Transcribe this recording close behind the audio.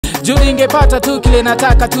Juu ningepata tu kile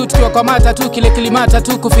nataka tu, tukiwakwamata tu kile kilimata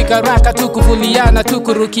tu, kufika raka tu, kuvuliana tu,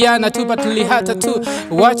 kurukiana tu, patulihata tu,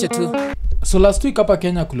 wache tu. So last week hapa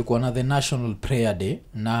Kenya kulikuwa na the National Prayer Day.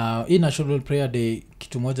 Na hii National Prayer Day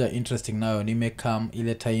kitu moja interesting nayo nimekam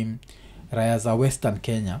ile time raya za Western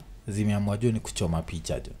Kenya zimeamua juu ni kuchoma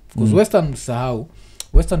picha jo. Because Western msahau,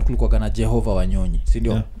 Western kulikuwa na Jehova Wanyonyi, si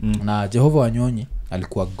ndio? Yeah. Na Jehova Wanyonyi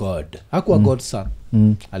alikuwa God. Hakuwa God son.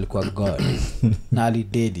 Alikuwa God. Na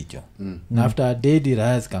alidedi jo. Na after dedi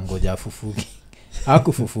raya zikangoja afufuke.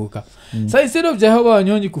 Hakufufuka. So instead of Jehova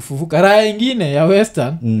Wanyonyi kufufuka, raya ingine ya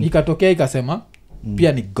Western ikatokea ikasema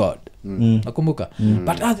pia ni God. Nakumbuka.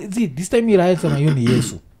 But this time raya sema hiyo ni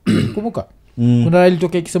Yesu. Kumbuka. Kuna raya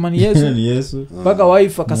ilitokea ikisema ni Yesu. Ni Yesu. Mpaka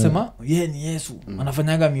wife akasema yeye ni Yesu.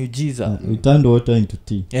 Anafanyaga miujiza. We turned water into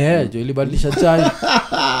tea. Jo ilibadilisha chai.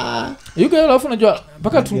 Yuko alafu unajua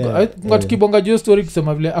mpaka tukibonga juu story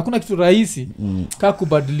kusema vile hakuna kitu rahisi kama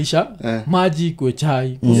kubadilisha maji kwa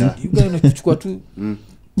chai. Yuko unachukua tu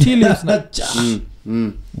tea leaves na chai.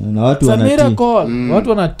 Na watu wana tea. Watu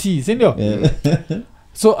wana tea, si ndio?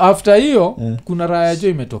 So after hiyo kuna raya jo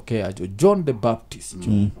imetokea jo, John the Baptist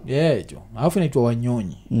jo. Jo. Alafu inaitwa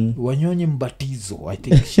Wanyonyi. Wanyonyi mbatizo, I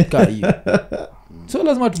think shika hiyo. So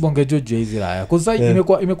lazima tubonge jo hizi raya cause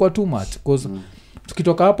imekuwa too much cause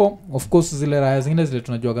tukitoka hapo of course zile raya zingine zile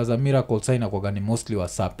tunajua za miracle sign kwa gani mostly wa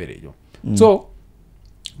sapere jo. So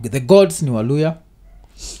the gods ni Waluya.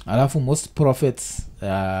 Alafu most prophets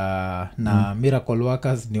na miracle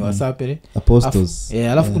workers ni wasapere apostles.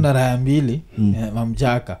 Alafu kuna raya mbili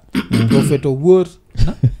mamjaka prophet Owuor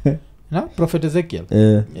na prophet Ezekiel.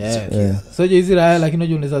 So hizi raya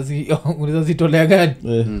lakini unaweza zitolea gani?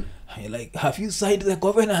 Like have you signed the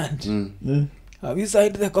covenant? Have you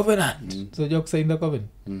signed the covenant? So you signed the covenant.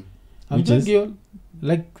 I'm just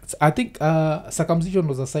like I think circumcision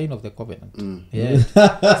was a sign of the covenant.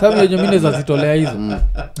 Some of you za zitolea hizo.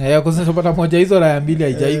 Kwa sababu pata moja hizo raya mbili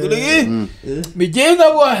haijaigo.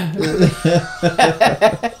 Mijenga bwana.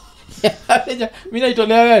 Mimi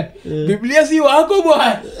naitolea gani? Biblia si wako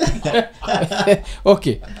bwana.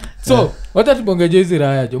 Okay. So, wacha tubongeje hizi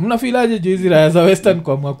raya jo. Mnafilaje jo hizi raya za Western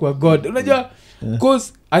kwa God? Unajua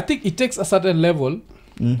because I think it takes a certain level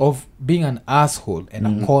of being an asshole and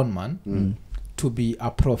a con man to be a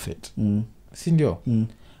prophet. Si ndio?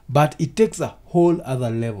 But it takes a whole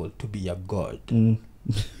other level to be a God.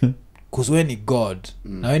 Because when you God,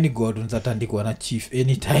 na when you God unatandikwa na chief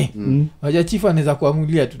anytime. Waja chief anaweza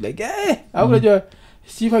kuamulia tu like au unajua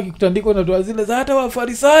chief akikutandikwa na toa zile za hata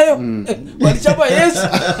Wafarisayo walichapa Yesu.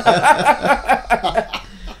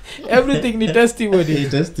 Everything ni testimony.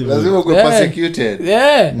 Lazima kuwa persecuted.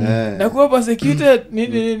 Na kuwa persecuted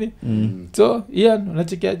nini. So Ian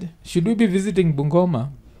unachekiaje? Should we be visiting Bungoma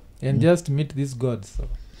and just meet these gods?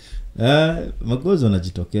 Magozo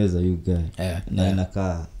wanajitokeza you guy. Na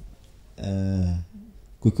inakaa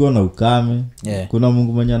kukiwa na ukame kuna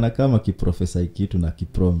Mungu mwenye anakama kiprofesa kitu na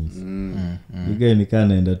kipromise. You guy nikaa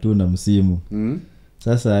naenda tu na msimu.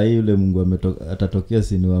 Sasa hii yule Mungu atatokea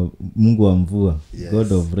si ni Mungu wa mvua.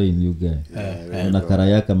 God of rain you guy. Na kara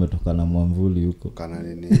yake ametoka na mwamvuli huko. Kana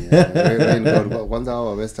nini? Rain God. Kwanza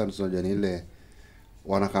hao Western tunajua ni ile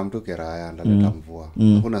wanakamtuke raya ndaleta mvua.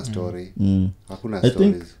 Hakuna story. Hakuna stories. I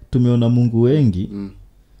think tumeona Mungu wengi.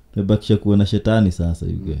 Tumebakisha kuona shetani sasa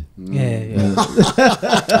you guy.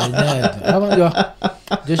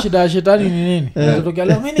 Shida shetani ni nini? Unatokea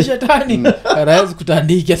leo mimi ni shetani. Raya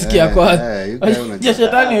kutandika sikia kwanza.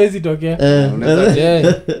 Shetani hawezi tokea.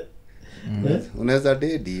 Unaweza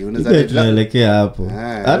dedi, tunaelekea hapo.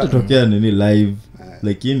 Hata tokea nini live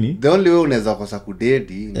lakini the only way unaweza kosa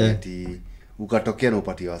kudedi ni ukatokea na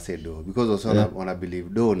upati wa sedo because also wana believe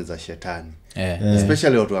do ni za shetani.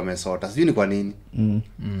 Especially watu wamesota. Sijui ni kwa nini.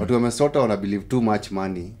 Watu wamesota wana believe too much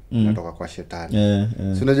money inatoka kwa shetani.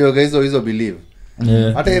 So unajua hizo believe.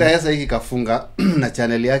 Hata ila yasa hiki kafunga na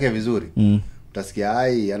channel yake vizuri. Utasikia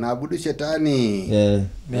anaabudu shetani.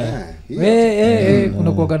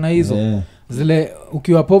 Kuna kuagana hizo. Zile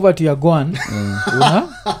ukiwa poverty ya gwan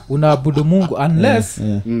unaabudu Mungu unless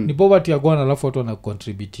ni poverty ya gwan alafu watu wana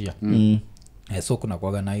contributea. So kuna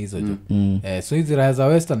kuagana hizo jo. So hizi raya za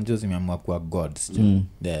Western jo zimeamua kuwa gods jo.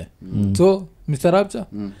 So Mr. Rapture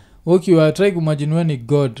ukiwa try kumagine when ni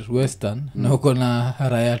God Western na uko na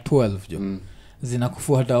raya 12 jo.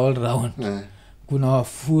 Zinakufuata all round. Kuna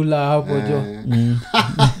Wafula hapo jo.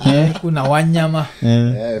 Kuna wanyama.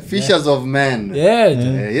 Fishers of men.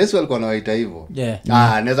 Yesu alikuwa anawaita hivyo.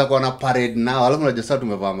 Anaweza kuwa na parade nao. Alafu unajua sasa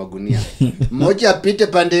tumevaa magunia. Mmoja apite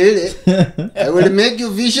pande ile. I will make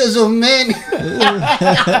you fishers of men.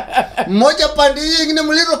 Mmoja pande ile nyingine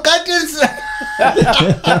mlilo curtains.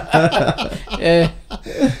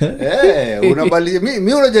 Unabadilisha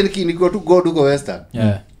mimi unajua niko tu God uko Western.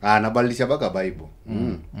 Anabadilisha baka Bible.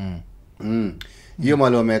 Hiyo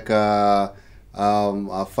mali wameka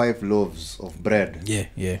 5 loaves of bread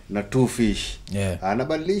na 2 fish.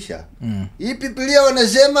 Anabadilisha. Hii Biblia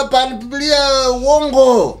wanasema pan Biblia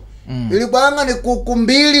uongo. Ilikuanga ni kuku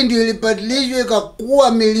 2 ndio ilibadilishwa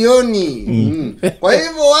ikakuwa milioni. Kwa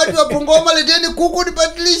hivyo watu wa Bungoma leteni kuku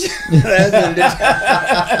nibadilishe.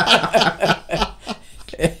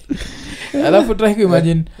 Alafu try to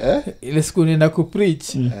imagine ile siku nenda ku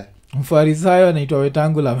preach. Mfarisayo anaitwa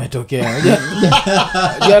Wetangula ametokea.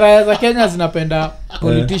 Jara za Kenya zinapenda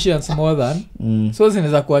politicians more than so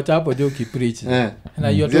zinaweza kuacha hapo jo kipreach. Na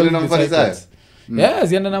hiyo tu Mfarisayo.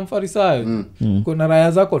 Zienda na Mfarisayo. Kuna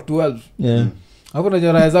raya zako 12. Hapo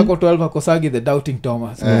na raya zako 12 akosagi the doubting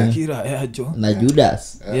Thomas. Kira jo. Na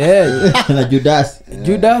Judas. Na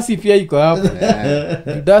Judas pia iko hapo.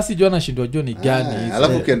 Judas jo anashindwa jo ni gani.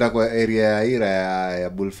 Alafu ukienda kwa area ya ira ya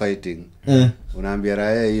bullfighting. Unaambia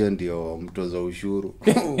raya hiyo ndio mtozo ushuru.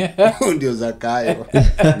 Ndio Zakayo.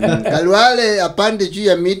 Kalwale apande juu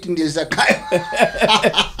ya miti ndio Zakayo.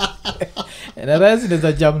 Na raya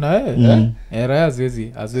zinaweza jam na wewe. Raya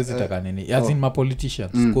haziwezi taka nini. As in my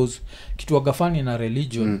politicians. Because kitu wagafani na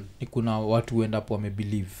religion ni kuna watu wenda hapo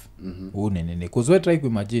wamebelieve. Nini. Because we try to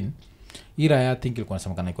imagine hii raya think ilikuwa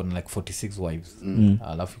nasemekana iko na like 46 wives.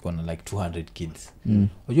 Alafu iko na like 200 kids.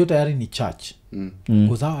 Unajua tayari ni church.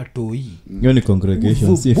 Because hawa toi. Hiyo ni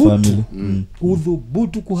congregation si family.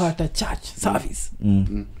 Udhubutu kuhata church service.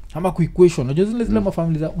 Ama kuequation. Unajua zile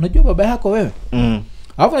mafamily za unajua baba yako wewe.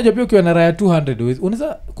 Hapo unajua pia ukiwa na raya 200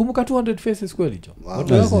 unaweza kumbuka 200 faces kweli jo.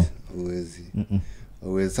 Watu wako uwezi.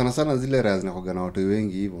 Sana zile raya zinakoga na watu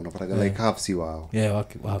wengi hivyo unapata like half si wao.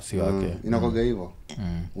 Half si wake. Inakoga hivyo.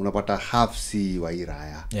 Unapata half si wa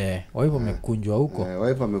iraya. Wao hivyo wamekunjwa huko. Wao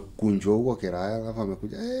hivyo wamekunjwa huko kiraya alafu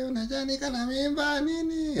amekuja unajani kana mimba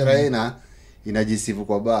nini? Raya inajisifu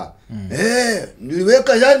kwa ba.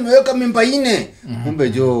 Nimeweka mimba 4. Kumbe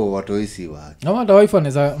jo watu hisi wake. Na hata wife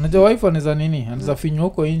anaweza unajua wife anaweza nini? Anaweza finywa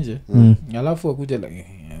huko nje. Alafu akuja like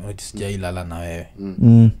sijailala na wewe.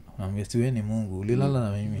 Naambia wewe ni Mungu ulilala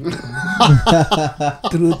na mimi.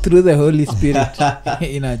 through the Holy Spirit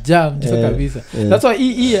in a jam kabisa. That's why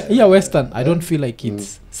here Western I don't feel like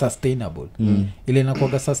it's sustainable. Ile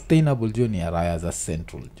inakuwa sustainable jo ni raya za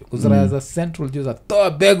Central jo. Because raya za Central jo za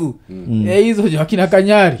toa begu. Hizo jo akina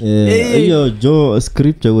Kanyari. Hiyo jo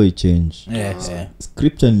scripture way change.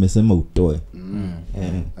 Scripture nimesema utoe.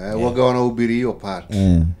 Waga wanahubiri hiyo part.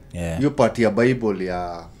 Hiyo part ya Bible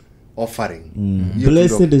ya offering.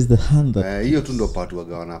 Blessed is the hand that hiyo tu ndo part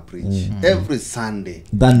waga wana preach every Sunday.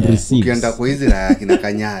 Then receives. Ukienda kwa hizi raya kina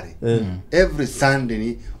Kanyari. Every Sunday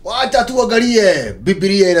ni wacha tu angalie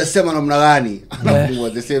Biblia inasema namna gani. Anakuwa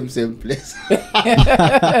the same place.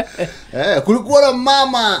 Kulikuwa na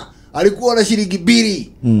mama alikuwa na shilingi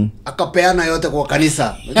 2 akapeana yote kwa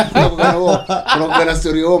kanisa. Kuna na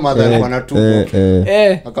story Ouma alikuwa na tuko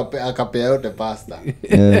akapea yote pastor.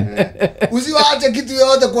 Usiwaache kitu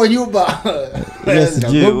yote kwa nyumba.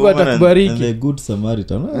 Mungu atakubariki. The good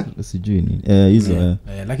Samaritan sijui nini hizo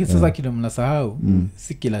lakini sasa kile mnasahau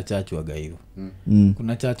si kila church waga hivyo.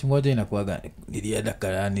 Kuna church moja inakuaga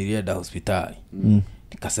nilienda hospitali.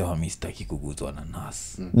 Nikasema mimi sitaki kuguzwa na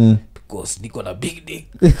nurse because niko na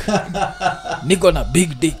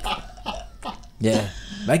big dick.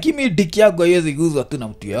 Lakini mimi dick yangu haiwezi kuguzwa tu na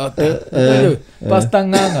mtu yote. Pastor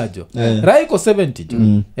Nganga jo. Raiko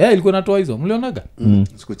 70 jo. Ilikuwa natoa hizo. Mlionaga?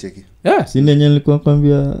 Sikucheki. Si nyenye nilikuwa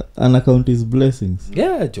kwambia ana count his blessings.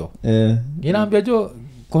 Jo. Inaambia jo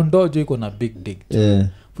kondo jo iko na big dick.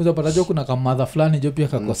 Fuza pata jo kuna kama mother fulani jo pia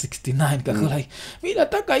kako 69 kako like mimi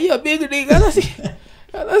nataka hiyo big dick ana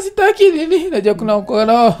sitaki nini najua kuna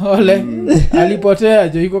mkono ole alipotea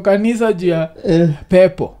jo iko kanisa juu ya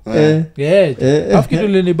pepo afu kitu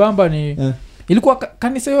linibamba ni ilikuwa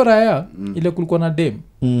kanisa hiyo raya ile kulikuwa na dem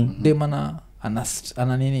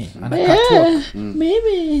ana nini anakatwa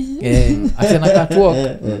mimi asana katwa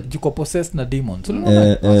jiko possessed na demons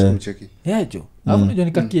unaona cheki jo hapo ndio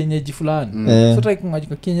nika kienyeji fulani so try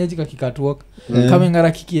kungajika kienyeji kakikatwa kama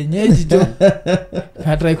ngara kienyeji jo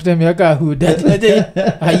hata kutembea ka huda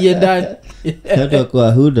haienda hata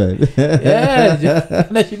kwa huda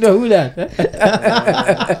na shindo huda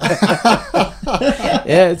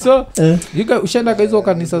so yuka ushenda kwa hizo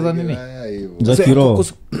kanisa za nini za kiroho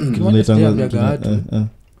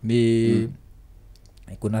ni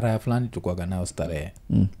kuna raya fulani tukwaga nayo starehe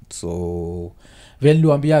so vile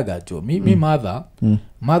niliwaambiaga jo mi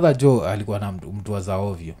mother jo alikuwa na mtu wa za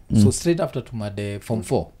ovyo so straight after tumade form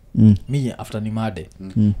 4 mi after ni made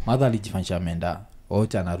mother alijifanyisha ameenda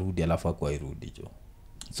ocha anarudi alafu akwairudi jo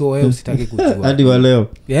so wewe usitaki kujua hadi wa leo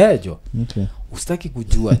jo usitaki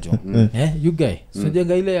kujua jo you guy so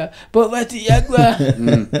jenga ile ya poverty yagwa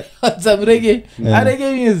zamrege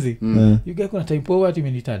arege music you guy kuna time poverty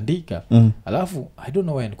imenitandika alafu I don't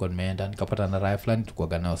know where nilikuwa nimeenda nikapata na raya fulani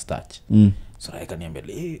tukwaga nao starch so raya kaniambia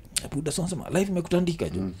buda sema life imekutandika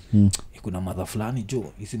jo kuna mother fulani jo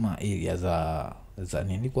isima area za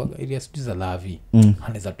nini kwa area za lavi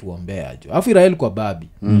anaweza tuombea jo afu Israel kwa babi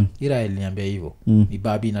Israel niambia hivyo ni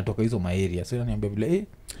babi inatoka hizo ma area so niambia vile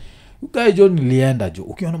ukae jo nilienda jo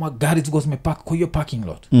ukiona magari ziko zimepark kwa hiyo parking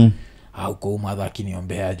lot au kwa mother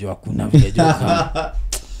akiniombea jo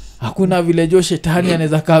hakuna vile jo shetani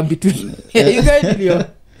anaweza kaa between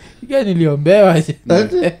ukae niliombewa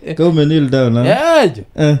kama umenil down jo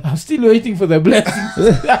I'm still waiting for the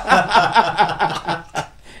blessings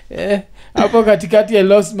hapo katikati I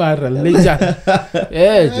lost my religion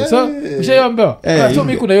so ushaombewa so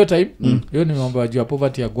mimi kuna hiyo time hiyo nimeombewa juu ya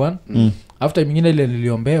poverty ya Gwan after mingine ile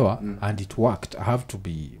niliombewa and it worked I have to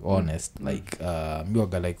be honest like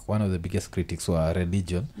miwaga like one of the biggest critics wa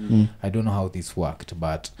religion I don't know how this worked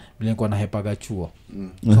but vile nilikuwa nahepaga chuo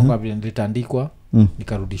so kwa vile nilitandikwa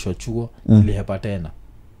nikarudishwa chuo nilihepa tena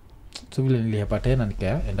so vile nilihepa tena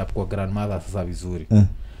nikaenda kwa grandmother sasa vizuri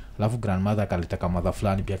alafu grandmother akalitaka mother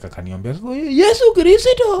fulani pia kakaniombea Yesu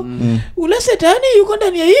Kristo ule setani yuko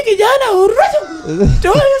ndani ya hii kijana uruhusu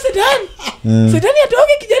toa hiyo setani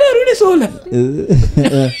atoke kijana arudi sola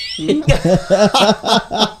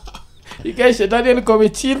ikae shetani alikuwa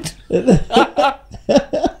amechill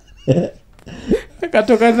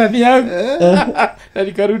akatoka ndani yangu na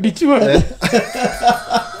nikarudi chuo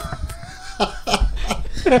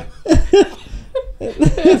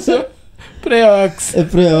so prayer works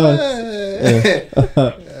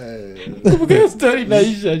kumbuka story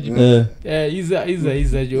naisha jo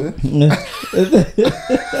iza jo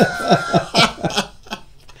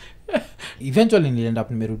eventually nilienda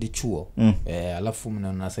nimerudi chuo alafu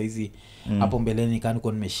mnaona saizi hapo mbeleni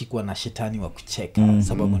kaniko nimeshikwa na shetani wa kucheka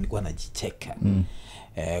sababu nilikuwa najicheka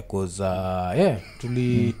cause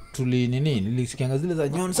tuli nini nilisikianga zile za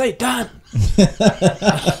nyon saitan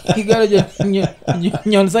kigaraje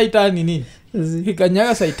nyon saitan nini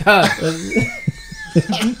kikanyaga saitan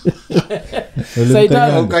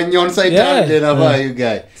saitan ukanyon saitan tena ba you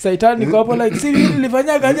guy saitan niko hapo like si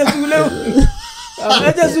nilifanya kaja sule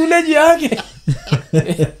akaja sule ji yake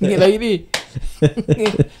ngelaini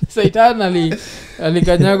saitan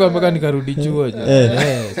alikanyaga mpaka nikarudi chuo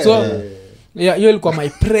so hiyo ilikuwa my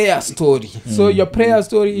prayer story so your prayer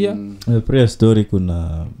story here my prayer story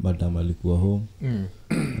kuna madam alikuwa home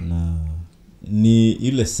na ni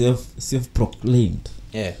ile self proclaimed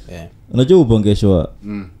unajua ubongeshwa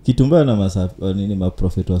kitu mbaya na nini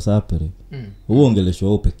maprofet wa sapere uongeleshwa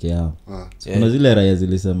wao peke yao kuna zile raya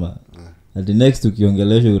zilisema at the next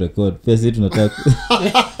ukiongeleshwa urecord pesa tunataka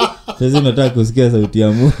tunataka kusikia sauti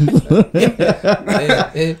ya Mungu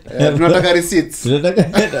tunataka receipts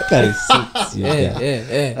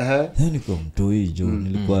niko mtoi jo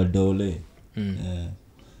nilikuwa dole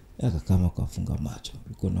kama kufunga macho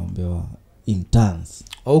niko naombewa intense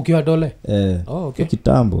ukiwa dole okay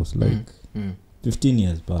kitambo like 15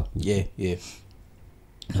 years back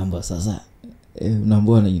namba sasa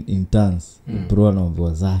unaambiwa na intense bro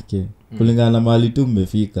naombewa zake kulingana na mahali tu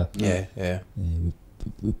mmefika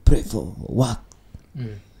we pray for work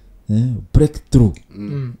breakthrough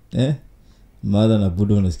mother na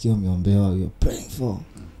budo unasikia umeombewa you praying for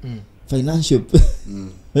financial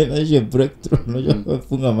breakthrough unajua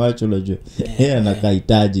funga macho unajua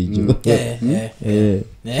anakahitaji jo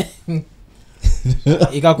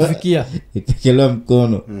ikakufikia ikakelewa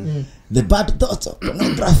mkono the bad thoughts of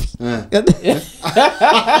pornography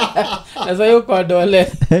sasa yuko kwa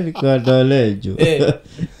dole jo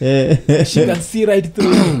she can see right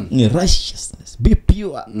through righteousness be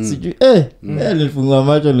pure sijui nilifungua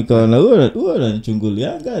macho nikaona huo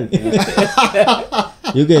ananichungulianga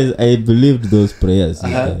you guys I believed those prayers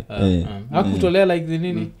hakutolea like the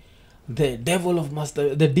nini the demon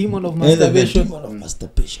of masturbation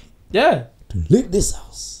to leave this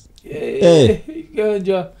house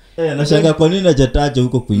nashanga kwa nini najataja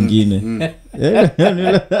huko kwingine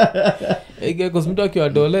mtu akiwa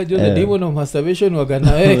dole jo the demon of masturbation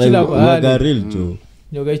wakana kila pahali wagaril jo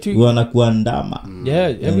wanakuandama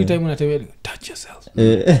every time unatembea touch yourself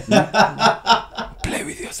play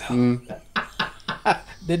with yourself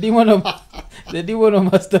the demon of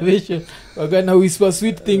masturbation wakana whisper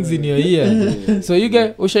sweet things in your ear so you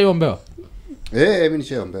get ushaombewa mimi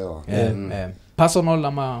nishaombewa personal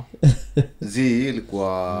ama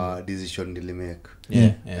ilikuwa decision nilimake.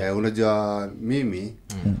 Unajua mimi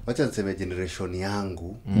wacha niseme generation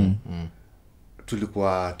yangu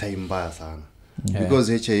tulikuwa time mbaya sana.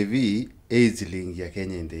 Because HIV AIDS iliingia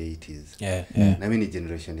Kenya in the 80s. Na mimi ni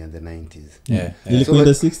generation in the 90s. Ilikuwa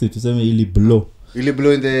in the 60s tuseme ili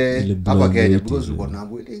blow in the hapa Kenya because ulikuwa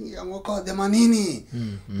naambo iliingia mwaka wa 80.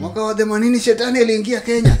 Mwaka wa 80 shetani aliingia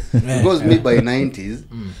Kenya. Because me by 90s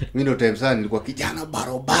mimi ndo time sana nilikuwa kijana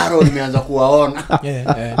barobaro nimeanza kuwaona.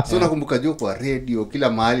 So nakumbuka juu kwa radio kila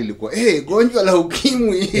mahali ilikuwa gonjwa la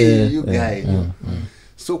ukimwi you guys.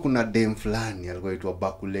 So kuna dem fulani alikuwa aitwa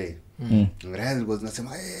Bakule. Raya alikuwa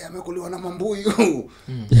zinasema amekuliwa na mambuyu.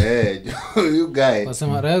 You guys.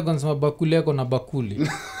 Wasema Raya anasema Bakule yako na bakuli.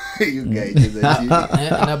 You guys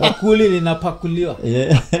na bakuli linapakuliwa.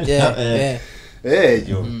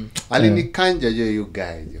 Jo. Alinikanja jo you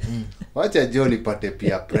guys. Wacha jo nipate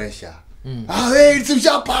pia pressure.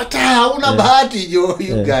 Usishapata una bahati jo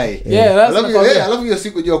you guys. Alafu hiyo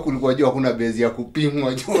siku jo kulikuwa jo hakuna base ya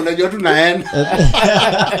kupimwa jo unajua tunaenda.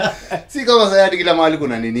 Si kama sasa kila mahali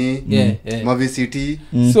kuna nini? Ma VCT.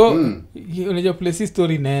 So unajua place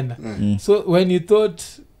story inaenda. So when you thought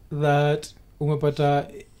that umepata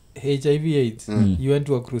HIV AIDS you went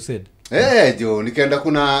to a crusade. Jo nikaenda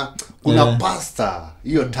kuna pastor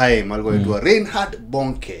hiyo time alikuwa anaitwa Reinhard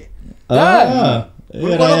Bonke.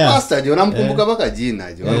 Ulikuwa pastor jo namkumbuka mpaka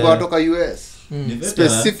jina jo. Alikuwa kutoka US.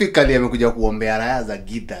 Specifically amekuja kuombea raya za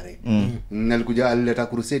Gitare. Alikuja alileta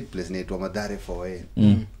crusade place inaitwa Madare for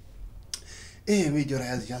mimi jo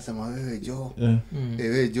raya zinasema wewe jo.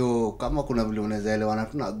 Wewe jo kama kuna vile unaweza elewana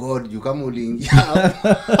tuna God juu kama uliingia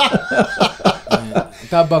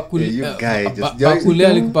Bakuli bakuli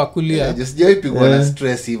alikupakulia just joipigwa na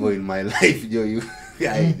stress hivyo in my life jo you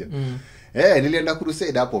guys. Nilienda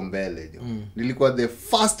crusade hapo mbele jo. Nilikuwa the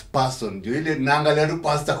first person jo ile naangalia tu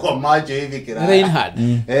pastor kwa macho hivi kira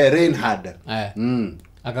Reinhard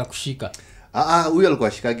akakushika. Huyo alikuwa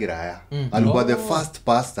ashikagi raya. Alikuwa the first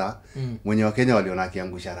pastor mwenye wa Kenya waliona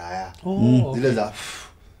akiangusha raya. Zile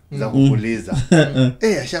za kupuliza.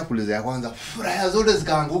 Ashapuliza ya kwanza raya zote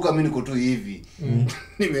zikaanguka mimi niko tu hivi.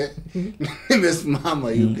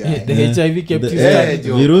 Nimesimama you guys. The HIV kept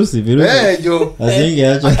you virusi jo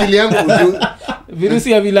asingeacha akili yangu tu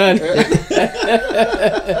virusi ya vilali.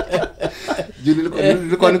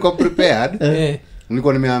 Nilikuwa niko prepared.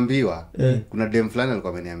 Nilikuwa nimeambiwa kuna dem fulani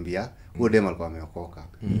alikuwa ameniambia huyo dem alikuwa ameokoka.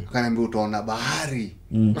 Akaniambia utaona bahari.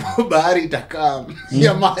 Bahari itakaa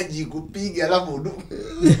ya maji kupiga alafu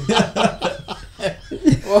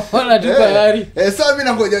Ona tu bahari. Sasa mimi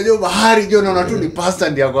nangoja jo bahari jo naona tu ni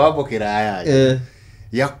pastor ndiye ako hapo kiraya.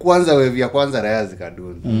 Ya kwanza wave ya kwanza raya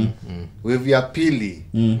zikadunda. Wave ya pili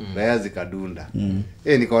raya zikadunda.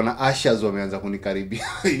 Nikaona ushers wameanza kunikaribia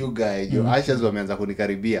you guys jo. Ushers wameanza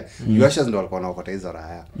kunikaribia. Ushers ndio walikuwa wanaokota hizo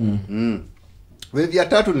raya. Wave ya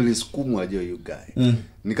tatu nilisukumwa jo you guys.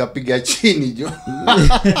 Nikapiga chini jo.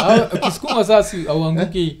 Ukisukuma sasa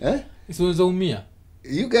auanguki. Isiweza umia.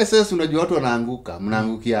 You guys sasa unajua watu wanaanguka,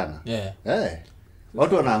 mnaangukiana.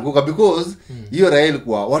 Watu wanaanguka because hiyo raya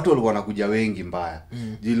ilikuwa watu walikuwa wanakuja wengi mbaya.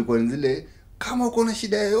 Ilikuwa zile kama uko na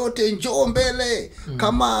shida yoyote njoo mbele.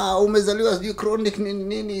 Kama umezaliwa sijui chronic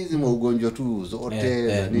nini hizo ugonjwa tu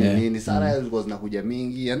zote nini sana zilikuwa zinakuja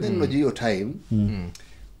mingi and then unajua hiyo time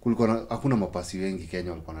kulikuwa hakuna mapasi wengi Kenya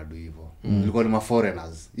walikuwa na do hivyo. Ilikuwa ni ma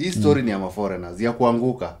foreigners. Hii story ni ya ma foreigners ya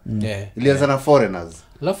kuanguka. Ilianza na foreigners.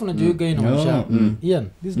 Alafu najua you guys inaonyesha Ian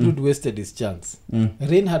this dude wasted his chance.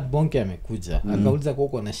 Reinhard Bonke amekuja akauliza kwa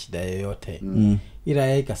uko na shida yoyote. Ila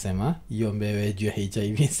yeye akasema iombewe juu ya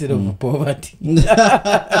HIV instead of poverty.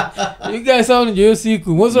 You guys sound hiyo siku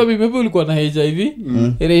mwanzo maybe ulikuwa na HIV.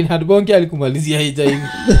 Reinhard Bonke alikumalizia HIV.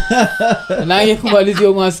 Na yeye kumalizia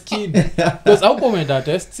umaskini. Because au comment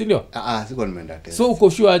test sio? Siko nimeenda test. So uko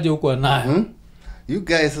sure aje uko nayo? You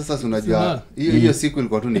guys sasa unajua hiyo siku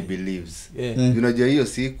ilikuwa tu ni believes. Unajua hiyo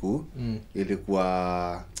siku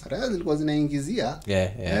ilikuwa raya zilikuwa zinaingizia.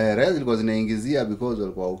 Raya zilikuwa zinaingizia because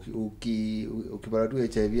walikuwa ukipata tu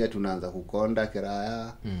HIV tunaanza kukonda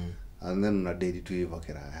kiraya. And then una date tu hivyo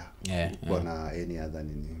kiraya. Kwa na any other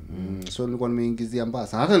nini. So nilikuwa nimeingizia mbaya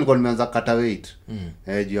sana. Hata nilikuwa nimeanza kata weight.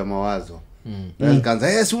 Juu ya mawazo.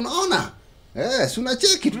 Nikaanza si unaona? Si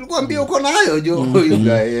unacheki tulikuambia uko nayo jo you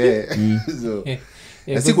guys. So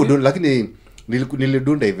sikudunda lakini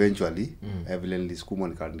nilidunda eventually. Vile nilisukumwa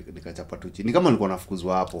nikachapa tu chini. Ni kama nilikuwa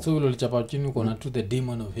nafukuzwa hapo. So vile ulichapa chini uko na the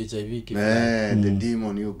demon of HIV the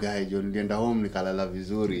demon you guys jo nilienda home nikalala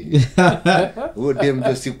vizuri. Huyo dem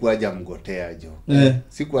jo sikuaja mgotea jo.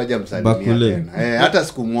 Sikuaja msalimia tena. Hata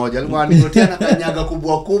siku moja alikuwa anigotea na kanyaga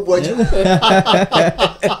kubwa jo.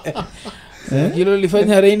 Kilo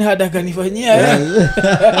lifanya Reinhard akanifanyia.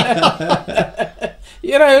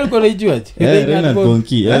 Yera yule kwa ijua. Reinhard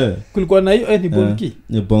Bonki. Kulikuwa na hiyo ni Bonki.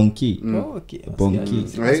 Ni Bonki. Okay. Bonki.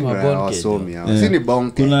 Si ni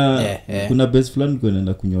Bonki. Kuna base fulani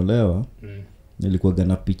kuenda kunyolewa. Nilikuwa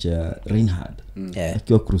gana picha ya Reinhard.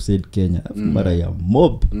 Akiwa Crusade Kenya. Mara ya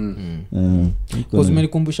mob. Kwa sababu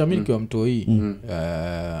nikumbusha mimi nikiwa mtoi.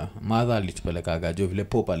 Mother alitupeleka gajo vile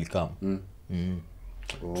pop alikam.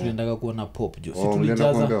 Tuliendaga kuona pop jo.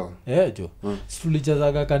 Situlijaza. Jo.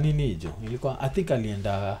 Situlijazaga kanini jo. Ilikuwa I think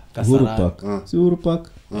alienda Kasarani. Si Uhuru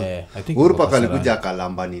Park. I think Uhuru Park alikuja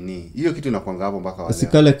kalamba nini. Hiyo kitu inakuanga hapo mpaka wale.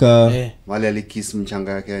 Sikale ka wale alikiss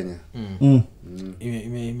mchanga ya Kenya.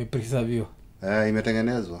 Imepreserve.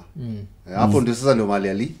 Imetengenezwa. Hapo ndio sasa ndio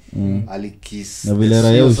mali alikiss. Na vile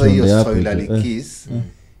raia ushonde hapo. Alikiss.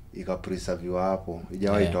 Ikapreserve hapo.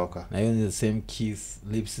 Ijawahi toka. Na hiyo ni the same kiss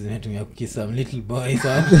lips zimetumia kukiss some little boys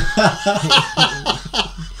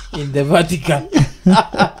in the Vatican.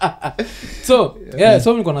 So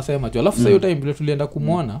so niko nasema jo. Alafu sasa hiyo time bila tulienda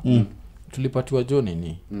kumuona tulipatiwa jo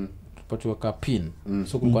nini? Tulipatiwa kapin.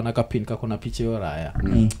 So kulikuwa na kapin kako na picha ya raya.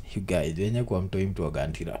 You guys wenye kwa mtoi mtu wa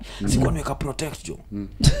Gantira. Sikuwa nimeka protect jo.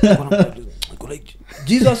 Like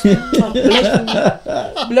Jesus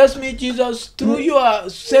bless me Jesus through your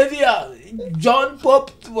savior John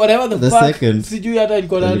Pope whatever the fuck. Sijui hata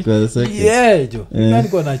ilikuwa nani. Jo.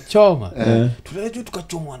 Nilikuwa na choma. Tulejua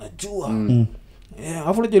tukachomwa na jua.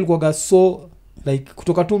 Afu ndio ilikuwa so like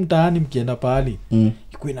kutoka tu mtaani mkienda pahali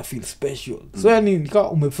iko ina feel special. So yani nika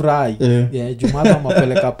umefurahi. Jumatatu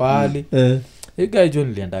mapeleka pahali. Hiyo John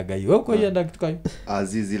niliendaga hiyo. Huko yenda kitu kai.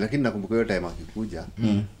 Azizi lakini nakumbuka hiyo time akikuja.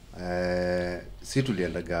 Si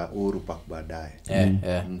tuliendaga Uhuru Park baadaye.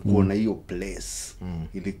 Kuona hiyo place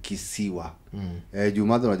ilikisiwa.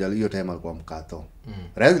 Jumatatu unajua hiyo time alikuwa mkato.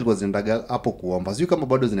 Rais alikuwa zinaendaga hapo kuomba. Sio kama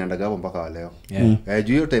bado zinaendaga hapo mpaka leo.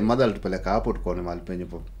 Hiyo time mother alitupeleka hapo tukaona mahali penye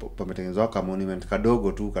pametengenezwa kama monument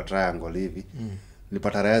kadogo tu ka triangle hivi.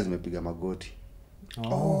 Nilipata rais zimepiga magoti.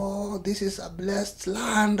 This is a blessed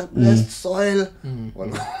land, a blessed soil.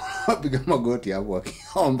 Wapiga magoti hapo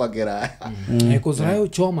akiomba kiraya. Because rayo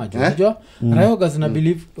choma jo. Unajua rayo gazina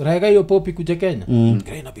believe rayo hiyo popi kuja Kenya.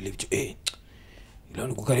 Rayo na believe ilo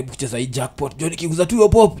niko karibu kucheza hii jackpot. Jo nikiguza tu hiyo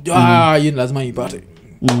pop. Jo yeye lazima ipate.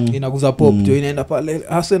 Inaguza pop jo inaenda pale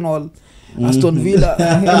Arsenal, Aston Villa.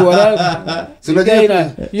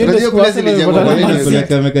 Unajua place ilijengwa kwa nini? Kuna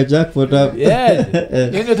kameka jackpot hapo.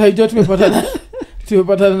 Ndio taijua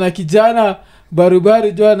tumepatana na kijana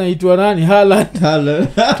barubari jo anaitwa nani Haaland.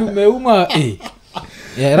 Tumeuma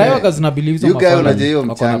raia kazina believe hizo mafala. Unajua hiyo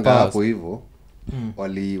mchanga hapo hivyo.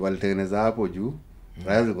 Walitengeneza hapo juu.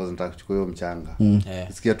 Raia zilikuwa zinataka kuchukua hiyo mchanga.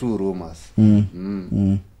 Sikia tu rumors.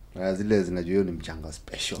 Raia zile zinajua hiyo ni mchanga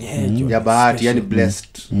special. Ya bahati yani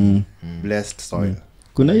blessed soil.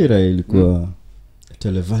 Kuna ira ilikuwa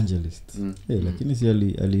televangelist. Lakini si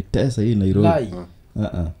alitesa hii Nairobi.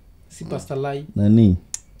 Si Pastor Lai. Nani?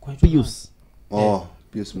 Pius.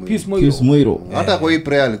 Pius Moiro. Hata kwa hii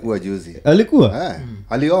prayer alikuwa juzi. Alikuwa?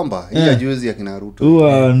 Aliomba hii juzi ya kina Ruto.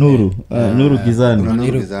 Nuru Gizani.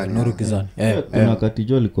 Nuru Gizani. Kuna wakati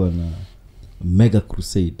jo alikuwa na mega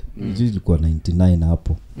crusade. Juzi ilikuwa 99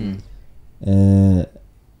 hapo.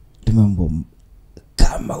 Tumembo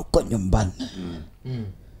kama uko nyumbani.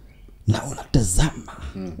 Na unatazama.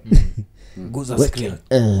 Guza screen.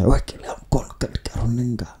 Wakilia mkono katika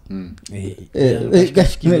runinga.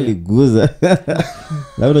 Kashkili guza.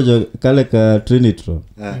 Labda jo kale ka Trinitron.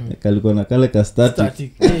 Kalikuwa na kale ka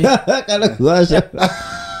static. Kale kuwasha.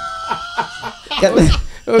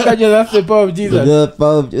 Ukaja that's the power of Jesus. The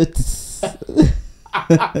power of Jesus.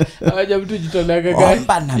 Aja mtu jitoleka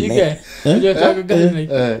gani? Ike. Unataka gani?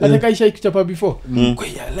 Hata kaisha kuchapa before. Kwa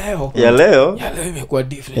ya leo imekuwa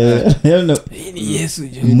different. Hii ni Yesu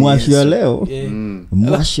jo. Mwashi ya leo.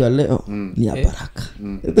 Mwashi ya leo ni ya baraka.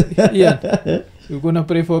 You're going to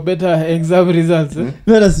pray for better exam results.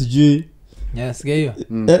 Mera sijui. Yes, gayo.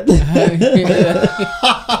 Ina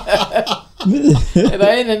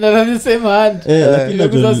the same hand.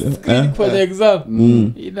 Ilikuwa screen for the exam.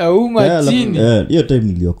 Inauma chini. Hiyo time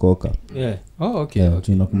niliokoka. Okay.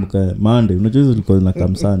 Tunakumbuka Monday. Unajua hizo zilikuwa na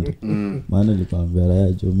kam Sunday. Maana nilikwambia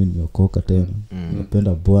raia jo mimi niliokoka tena.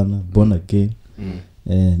 Napenda Bwana, born again.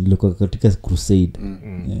 Nilikuwa katika crusade.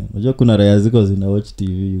 Unajua kuna raia ziko zina watch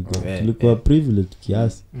TV. Tulikuwa privileged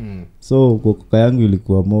kiasi. So kokoka yangu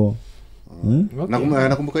ilikuwa more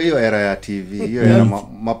nakumbuka hiyo era ya TV. Hiyo era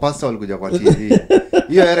mapasta walikuja kwa TV.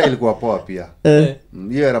 Hiyo era ilikuwa poa pia.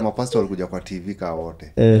 Hiyo era mapasta walikuja kwa TV ka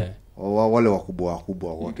wote. Wale wakubwa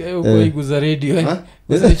wote. Uko iguza radio.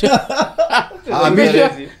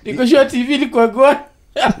 Niko sure TV ilikuwa gone.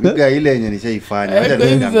 Niga ile yenye nishaifanya.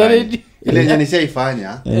 Ile yenye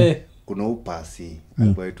nishaifanya. Kuna upasi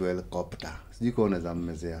alikuwa helicopter. Sijui kwa unaweza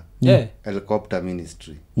mmezea. Helicopter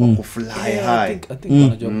ministry. Kufly high. I think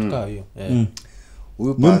wanajua kukaa hiyo.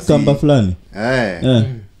 Huyu pasi. Mkamba fulani.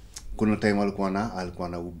 Kuna time alikuwa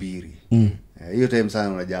na ubiri. Hiyo time sana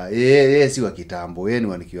unajua yeye si wa kitambo, yeye ni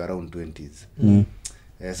wanikiwa around 20s.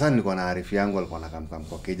 Sasa nilikuwa na arifu yangu alikuwa anakamkam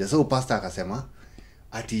kwa keja. So pastor akasema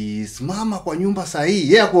ati simama kwa nyumba sahihi.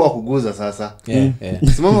 Yeye hakuwa kuguza sasa.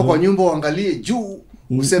 Simama kwa nyumba uangalie juu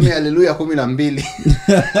useme haleluya 12.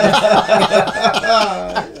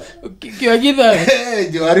 Kiwa gidha.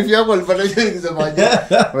 Jo arifu yangu alipata hiyo nikisema je.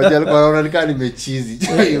 Unajua alikuwa anaonekana nimechizi.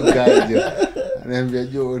 Hiyo gajo. Ananiambia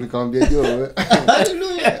jo, nikamwambia jo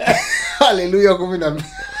haleluya. Haleluya 12.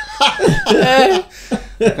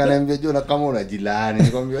 Kananiambia jo na kama unajilani.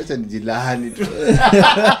 Nikamwambia acha nijilani tu.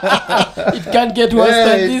 It can't get worse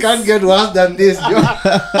than this. It can't get worse than this jo.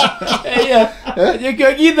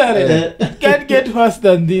 Kiwa gidha. It can't get worse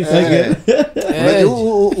than this.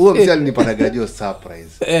 Huo msali nipata jo surprise.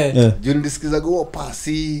 Juu nilisikiza go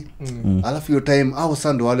pasi. Alafu hiyo time au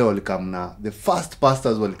sando wale walikamna the first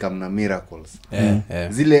pastors walikamna miracles.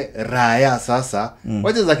 Zile raya sasa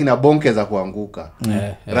wacha za kina bonke za kuanguka.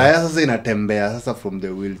 Raya sasa inatembea sasa from the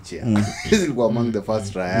wheelchair. Hizi ilikuwa among the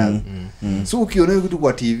first rayas. So ukiona kitu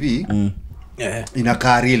kwa TV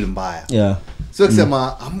inakaa real mbaya. So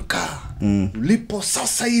kusema amka ulipo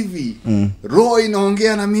sasa hivi roho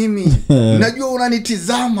inaongea na mimi najua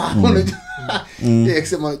unanitizama unajua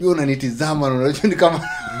kusema najua unanitizama unajua ni kama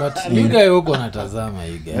but you guy uko natazama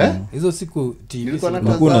you guy hizo siku TV nilikuwa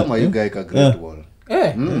natazama you guy ka great wall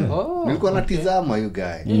nilikuwa natizama you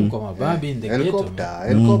guy kwa mababi in the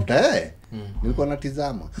helicopter nilikuwa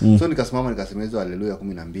natizama so nikasimama nikasema hizo haleluya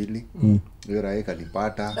 12 hiyo raha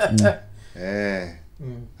ikanipata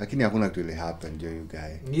lakini hakuna kitu ile happen jo you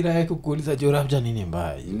guy. Nira yako kuuliza jo labda nini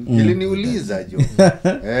mbaya. Iliniuliza jo.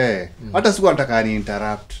 Hata siku nataka ni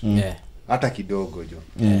interrupt. Hata kidogo jo.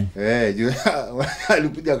 Jo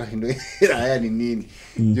alikuja akashindo haya ni nini?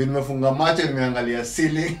 Jo nimefunga macho nimeangalia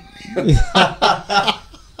ceiling.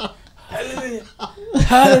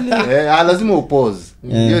 Hallelujah. Lazima upause.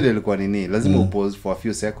 Hiyo ndio ilikuwa nini? Lazima upause for a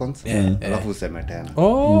few seconds alafu useme tena.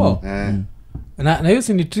 Na hiyo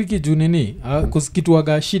si ni tricky juu nini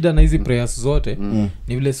kusikituaga shida na hizi prayers zote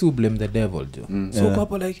ni vile si blame the devil jo so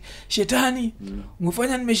hapo like shetani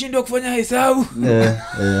umefanya nimeshindwa kufanya hesabu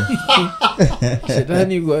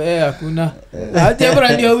shetani hakuna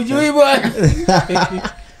algebra ndio ujui bwana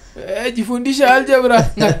jifundisha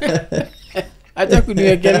algebra acha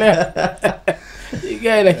kuniwekelea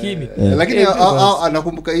igai lakini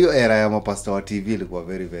anakumbuka hiyo era ya mapasta wa TV ilikuwa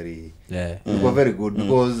very good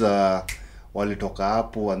because walitoka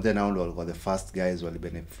hapo and then now walikuwa the first guys wali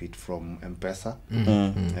benefit from M-PESA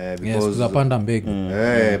because panda mbegu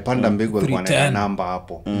panda mbegu walikuwa na namba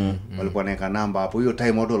hapo walikuwa na namba hapo hiyo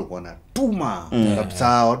time watu walikuwa na tuma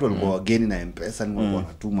kabisa watu walikuwa wageni na M-PESA ni walikuwa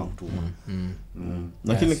na tuma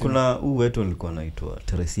lakini kuna huu wetu alikuwa anaitwa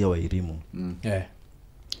Teresia wa Irimo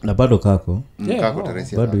na bado kako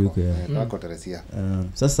Teresia bado yuko kako Teresia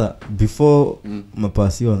sasa before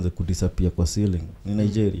mapasi wanze kudisappear kwa ceiling ni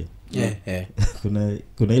Nigeria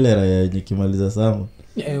kuna ile raya yenye kimaliza sama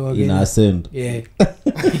ina ascend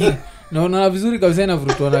naona vizuri kabisa na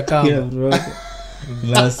vuruto na kama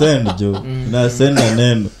ina ascend jo ina ascend na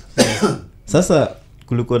neno sasa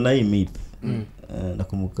kulikuwa na hii myth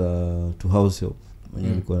nakumbuka to house help mwenye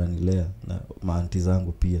alikuwa ananilea na maanti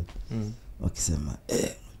zangu pia wakisema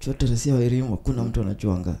chote Teresia wa Irimo kuna mtu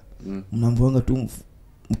anachuanga mnaambiwanga tu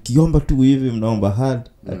mkiomba tu hivi mnaomba hard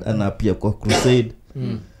ana pia kwa crusade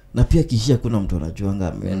na pia kishia kuna mtu anajuanga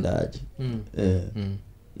ameenda aje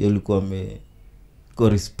ilikuwa ko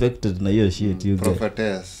respected na hiyo shit you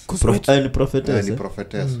prophetess prophetess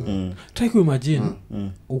try to imagine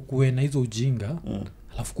ukuwe na hizo ujinga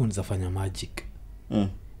alafu kuanza fanya magic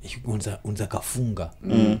unza kafunga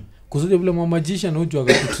kuzoja vile magician unajua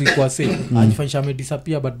kutrick kwa sasa ajifanyisha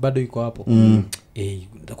amedisappear but bado yuko hapo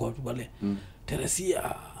nitakuwa tu pale Teresia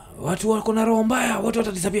watu wako na roho mbaya watu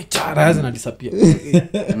watadisappear chara zina disappear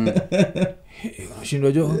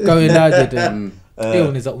unashindwa jo kawendaje tena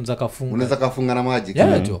unaweza kafunga na magic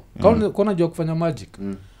jo kama unajua kufanya magic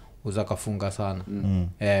unaweza kafunga sana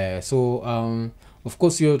so of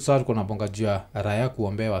course hiyo sasa tuko na bonga juu ya raya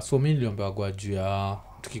kuombewa so mimi niliombewa kwa juu ya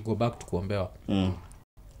tukigo back to kuombewa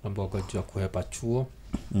naomba kwa juu ya kuhepa chuo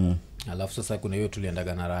alafu sasa kuna hiyo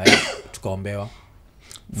tuliendaga na raya tukaombewa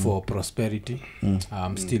for prosperity.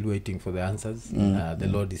 I'm still waiting for the answers. The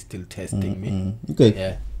Lord is still testing me.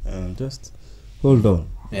 Okay. Just hold on.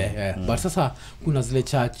 But sasa kuna zile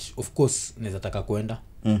church of course naweza taka kwenda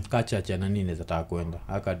kachacha na nini zataka kwenda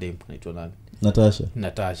academy naitwa nani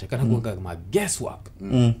Natasha kana kuanga kama guesswork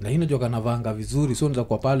na hino joka navanga vizuri so nza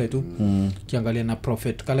kwa pale tu kiangalia na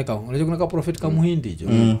prophet kale ka unajua kuna ka prophet kama Muhindi jo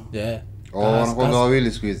wanakuanga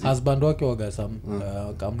wawili siku hizi husband wake waga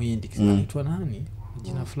kama Muhindi kinaitwa nani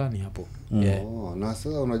jina fulani hapo na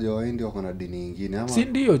sasa unajua Wahindi wako na dini nyingine ama si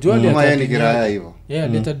ndio jo ali kiraya hivyo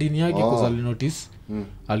leta dini yake kwa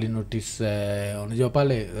alinotice unajua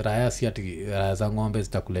pale raya si ati raya za ng'ombe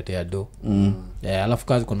zitakuletea do alafu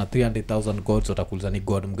kazi kuna 300,000 gods watakuuliza ni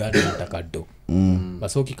god mgani anataka do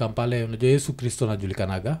basi ukikampale unajua Yesu Kristo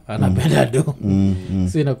anajulikanaga anapenda do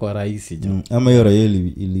sina kwa rahisi jo ama hiyo raya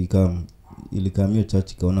ilikamio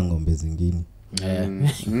church kaona ng'ombe zingine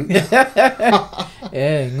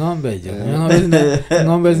ng'ombe jo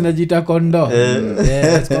ng'ombe zinajita kondo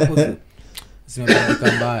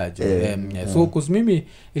zimebadilika mbaya jo so cause mimi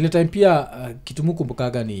ile time pia kitu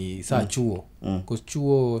mkumbukaga ni saa chuo cause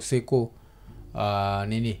chuo seko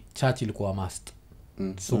nini church ilikuwa must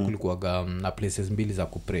so kulikuwa na places mbili za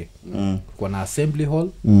kupray kulikuwa na assembly hall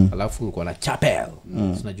alafu kulikuwa na chapel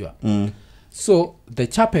unajua so the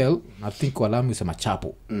chapel I think walamu isema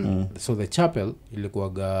chapel so the chapel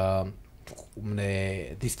ilikuwa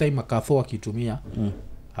this time makatho wakitumia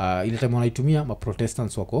ile time wanaitumia ma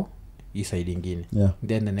protestants wako hii side nyingine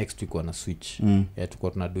then the next week wana switch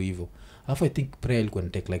tulikuwa tunado hivyo alafu I think prayer ilikuwa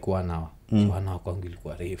take like 1 hour 1 hour kwangu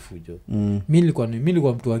ilikuwa refu jo mimi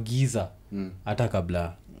nilikuwa mtu wa giza hata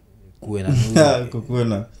kabla kuwe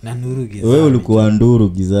na nuru giza wewe ulikuwa nduru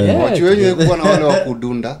giza watu wenyewe kulikuwa na wale wa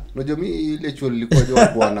kudunda unajua mimi ile chuo lilikuwa jo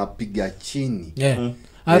watu wanapiga chini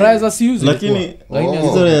araiza si use lakini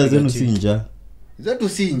historia ya zenu si njaa zetu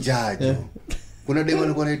si njaa jo kuna demo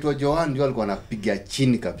alikuwa anaitwa Joan jo alikuwa anapiga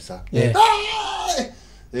chini kabisa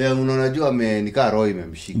unajua nikaa roho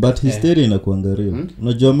imemshika but hysteria inakuanga real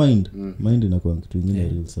unajua mind inakuwa kitu kingine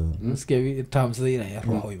real sana msikie terms ile ya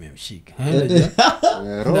roho imemshika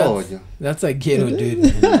roho jo that's a ghetto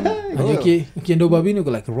dude unajua kiendo babini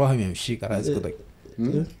uko like roho imemshika rais kwa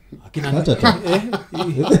akina hata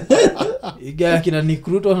akina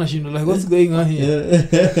nikruto anashinda like what's going on here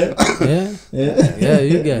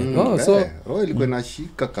you guys so roho ilikuwa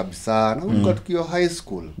inashika kabisa na ulikuwa tukio high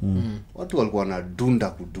school watu walikuwa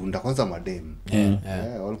wanadunda kwanza madem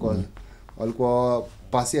walikuwa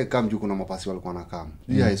pasi kama juu kuna mapasi walikuwa na kama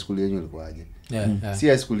hii high school yenyewe ilikuwa aje si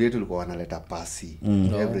high school yetu ilikuwa wanaleta pasi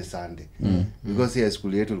every Sunday because high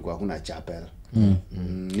school yetu ilikuwa hakuna chapel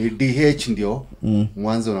ni DH ndio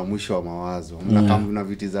mwanzo na mwisho wa mawazo mna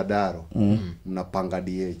viti za daro mnapanga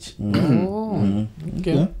DH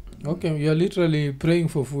okay you are literally praying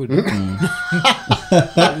for food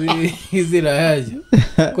is it aje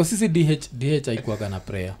kwa sisi DH haikuwa na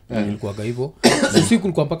prayer ilikuwa hivyo sisi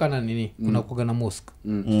kulikuwa mpaka na nini kuna kuwa na mosque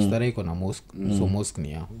stara iko na mosque so mosque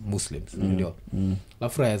ni ya Muslims ndio la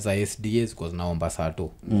fraya za SDS kwa naomba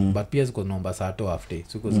sato but pia ziko naomba sato after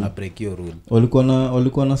so kwa na break your rule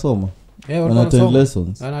walikuwa nasoma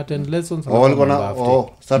wana attend lessons walikuwa na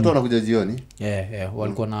sato anakuja jioni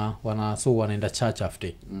walikuwa so wanaenda church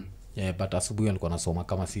after but asubuhi walikuwa nasoma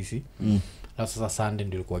kama sisi sasa Sunday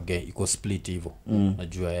ndio ilikuwa iko split hivyo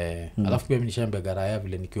najua alafu pia mimi nishaambia garaya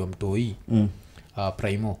vile nikiwa mtoi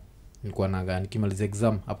primo nilikuwa nikimaliza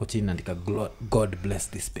exam hapo chini naandika God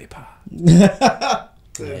bless this paper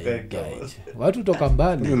watu toka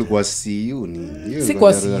mbali ulikuwa CU ni hiyo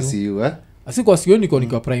ilikuwa CU asikuwa sio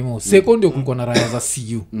niko primo second ndio kulikuwa na raya za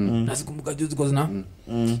CU na sikumbuka juzi kwa zina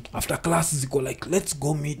after class ziko like let's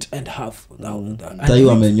go meet and have tayo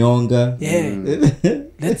wamenyonga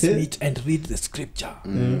let's meet and read the scripture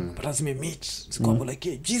but as we meet sikumbuka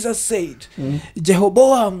like Jesus said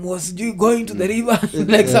Jeroboam was going to the river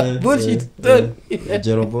like some bullshit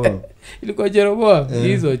Jeroboam ilikuwa Jeroboam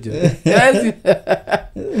hizo jo yes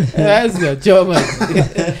ya choma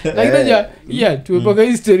like tumepoka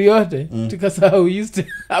history yote tukasahau used to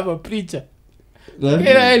have a preacher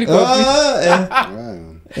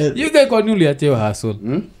you guys kwa nuli ateo hustle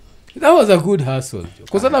that was a good hustle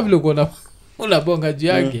kwa sababu vile uko unabonga juu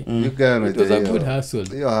yake it was a good hustle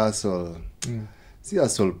hiyo hustle si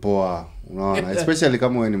hustle poa unaona especially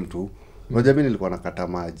kama wewe ni mtu unajua mimi nilikuwa nakata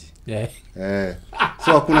maji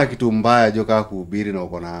so hakuna kitu mbaya jo kama kuhubiri na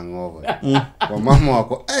uko na hangover kwa mama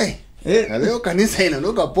wako leo kanisa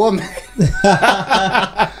inanuka pombe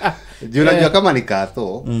juu unajua kama ni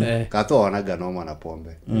katho wanaga noma na pombe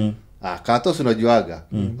Kato unajuaga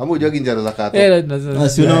ama ujuagi njara za kato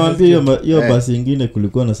si unawambia hiyo basi ingine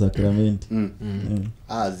kulikuwa na sakramenti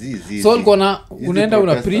so ulikuwa unaenda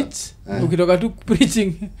una preach ukitoka tu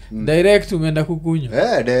preaching direct umeenda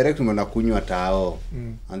kukunywa direct umeenda kunywa tao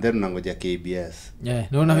and then unangoja KBS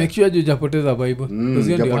na una make sure hujapoteza bible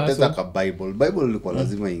hujapoteza ka bible ilikuwa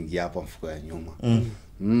lazima ingie hapa mfuko ya nyuma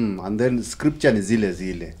and then scripture ni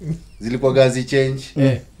zile zilikuwa gazi change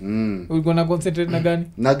ulikuwa na concentrate na gani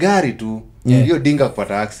na gari tu hiyo dinga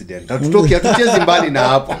kupata accident hatuchezi mbali na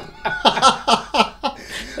hapo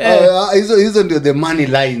hizo ndio the money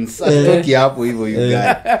lines hatutoki hapo hivyo you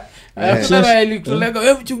guys Kuna ilikulega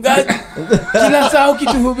wewe mchungaji kila saa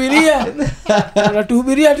ukituhubiria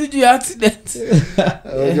unatuhubiria tu juu ya accident.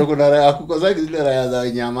 Unajua kuna raya kukosa zile raya za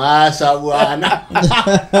nyamasha bwana.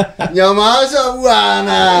 Nyamasha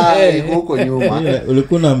bwana. Huko nyuma.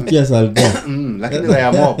 Ulikuwa unamkia salga. Lakini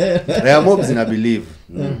raya mob zina believe.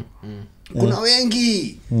 Kuna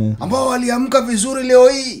wengi ambao waliamka vizuri leo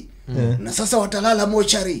hii na sasa watalala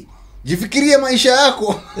mochari. Jifikirie maisha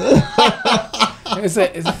yako.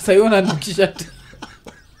 Sasa yona nukisha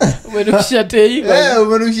umenukisha tei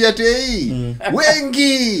umenukisha tei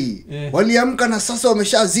wengi waliamka na sasa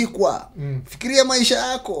wameshazikwa. Fikiria maisha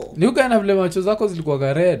yako. Ni ukaenda vile macho zako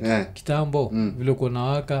zilikuwa red kitambo vile uko na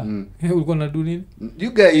waka ulikuwa na do nini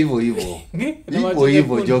yuga hivyo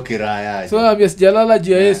joke raya. So ambia sijalala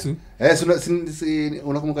juu ya Yesu.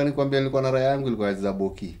 Unakumbuka nikwambia nilikuwa na raya yangu ilikuwa za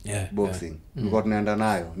boxing. Nilikuwa tunaenda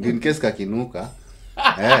nayo. Ndio in case kakinuka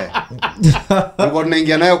Nilikuwa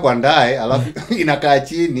tunaingia nayo kwa ndae alafu inakaa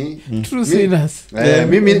chini. True sinners.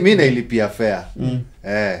 Mimi nailipia fare.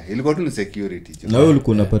 Ilikuwa tu ni security. Na wewe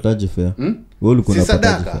ulikuwa unapataje fare? Wewe ulikuwa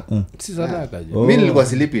unapataje? Si sadaka. Mimi nilikuwa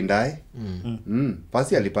silipi ndae.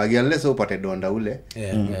 Pasi alipagia unless upate donda ule.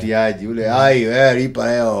 Mtiaji ule. Ai wewe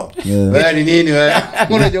lipa leo. Wewe ni nini wewe?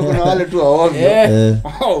 Unajua kuna wale tu waovyo.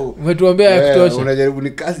 Umetuambia ya kutosha. Unajaribu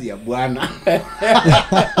ni kazi ya bwana.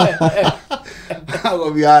 Hapo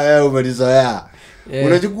umenizoea.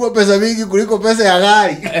 Unachukua pesa mingi kuliko pesa ya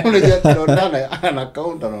gari. Unajua tunaona ana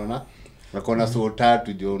account anaona. Nakona so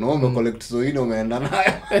 3 jo. Unaomba collect so ino umeenda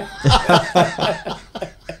nayo.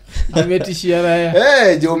 Nimetishia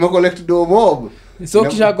raya. Jo umecollect do mob. So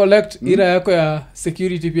kisha collect ira yako ya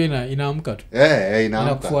security pia inaamka tu.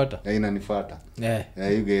 Inaamka. Inanifuata.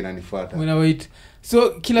 Yuga inanifuata. Mna wait. So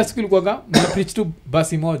kila siku ilikuwa kama mna preach tu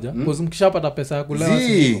basi moja because mkishapata pesa ya kula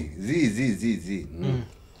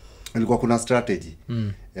ilikuwa kuna strategy.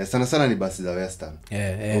 Sana ni basi za Western.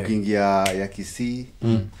 Ukiingia ya Kisii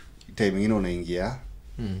time nyingine unaingia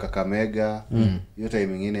Kakamega, hiyo time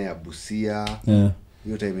nyingine ya Busia,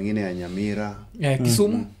 hiyo time nyingine ya Nyamira,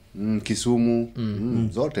 Kisumu. Kisumu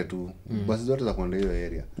zote tu basi zote za kwenda hiyo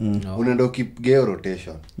area. Unaenda ukigeo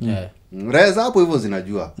rotation. Reza hapo hivyo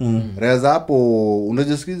zinajua. Reza hapo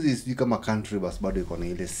unajua sikizi kama country bus bado iko na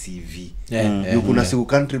ile CV. Kuna siku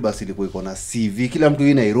country bus ilikuwa iko na CV. Kila mtu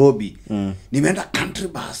hii Nairobi nimeenda country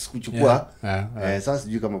bus kuchukua. Sasa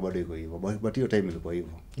sijui kama bado iko hivyo. But hiyo time ilikuwa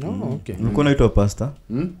hivyo. Okay. Ulikuwa unaitwa pastor?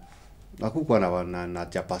 Hakukuwa na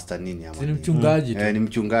cha pastor nini ama. Ni mchungaji tu. Ni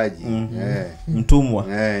mchungaji. Mtumwa.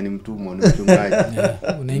 Ni mchungaji.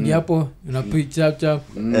 Unaingia hapo una preach chap.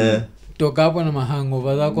 Toka hapo na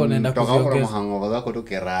mahangover zako unaenda kuongeza. Toka hapo na mahangover zako tu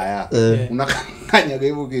keraya. Unakanya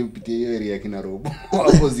hivyo ukipitia hiyo area kina robo.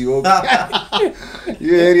 Hapo ziobi.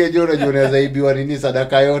 Hiyo area jona unaweza ibiwa nini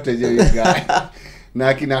sadaka yote je guy.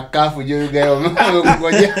 Na kina kafu je guy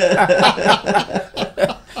wamekuja.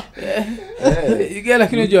 Iga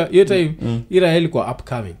lakini unajua hiyo time Israel kwa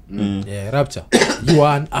upcoming. Rapture. You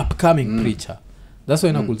are an upcoming preacher. That's why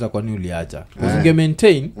inakuuliza kwa nini uliacha. Unge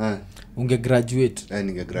maintain unge graduate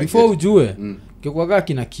before ujue kikwaga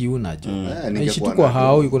kina kiuna jo aishi tu kwa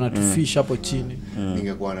hao iko na tufish hapo chini.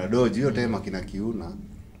 Ningekuwa na doji hiyo time kina kiuna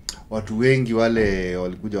watu wengi wale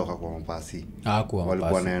walikuja wakakuwa mapasi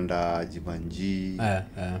walikuwa wanaenda Jibanji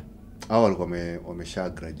au walikuwa wamesha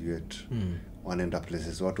graduate wanaenda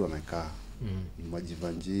places watu wamekaa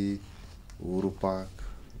Majibanji Uhuru Park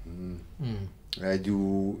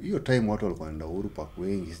juu hiyo time watu walikuwa wanaenda Uhuru Park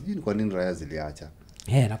wengi sijui ni kwa nini raya ziliacha.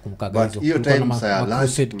 Nakumbuka hizo. Hiyo time saya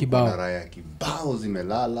lunch kibao raya kibao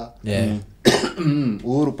zimelala.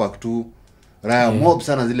 Uhuru Park tu raya mob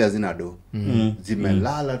sana zile hazina do.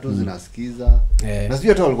 Zimelala tu zinasikiza. Na sijui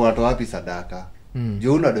hata walikuwa watoa wapi sadaka. Je,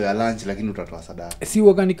 una do ya lunch lakini utatoa sadaka. Si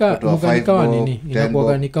organika wa nini?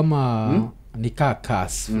 Inakuwa kama nika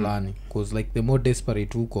cast fulani because like the more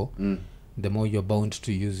desperate uko the more you're bound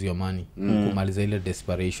to use your money kumaliza ile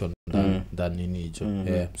desperation than nini hicho.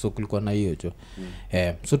 So kulikuwa na hiyo hicho.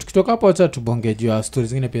 So tukitoka hapo acha tubonge juu ya stories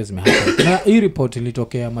zingine pia zimehappen. Na hii report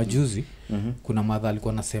ilitokea majuzi. Kuna madha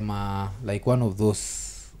alikuwa anasema like one of those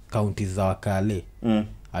counties za Wakale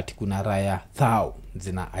ati kuna raya thao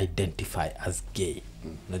zina identify as gay.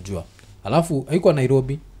 Unajua alafu haikuwa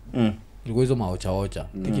Nairobi. Ilikuwa hizo maocha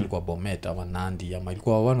think ilikuwa Bomet ama Nandi ama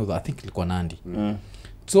ilikuwa one of the, I think ilikuwa Nandi.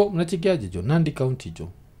 So mnachikiaje jo Nandi County jo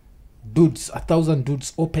dudes 1,000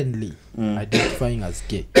 dudes openly identifying as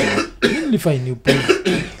gay. Really fine you point.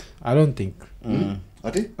 I don't think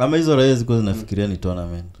ati ama hizo raya ziko zinafikiria ni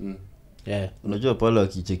tournament. Unajua pale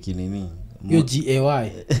wakicheki nini hiyo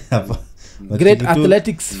GAY hapa Great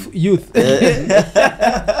Athletics Youth.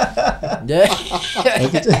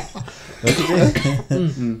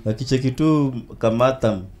 Wakicheki tu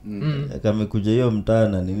Kamatam kamekuja hiyo mtaa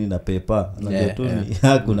na nini na pepa anajua tu ni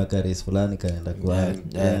hakuna kares fulani kaenda kwa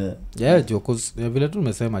jo cause vile tu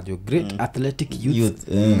tumesema jo Great Athletic Youth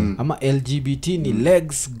ama LGBT ni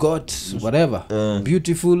legs got whatever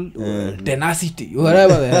beautiful tenacity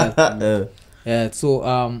whatever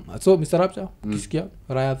so Mr. Rapcha kisikia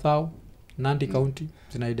raya thao Nandi County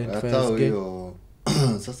zina identify as gay.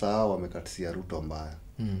 Sasa hao wamekatisia Ruto mbaya.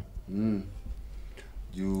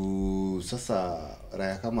 Juu sasa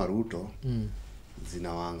raya kama Ruto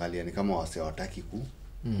zinawaangalia ni kama wasiwataki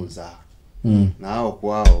kuzaa. Na hao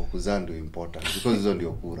kwao kuzaa ndio important because hizo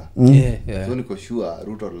ndio kura. So niko sure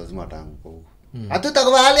Ruto lazima atanguka huko.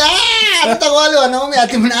 Hatutakubali wanaume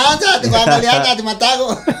ati mnaanza ati kuangaliana ati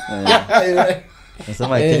matako.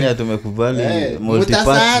 Nasema Kenya tumekubali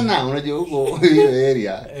multiparty. Unajua huko hiyo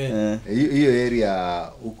area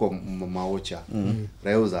huko maocha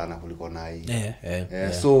raya zana kuliko na hii.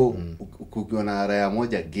 So ukiona raya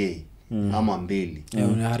moja gay ama mbili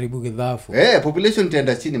unaharibu kidhafu. Population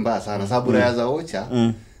tenda chini mbaya sana sababu raya za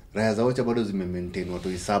ocha raya za ocha bado zime-maintain watu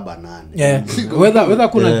 7-8. Whether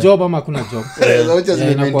kuna job ama kuna job. Raya za ocha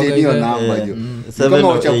zime-maintain hiyo namba jo. Kama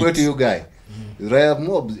ocha kwetu you guy raya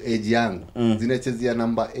mob age yangu zinachezea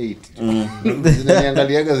number 8.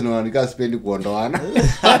 Zinaniangaliaga zinaonekana sipendi kuondoana.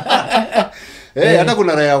 Hata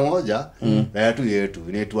kuna raya moja raya tu yetu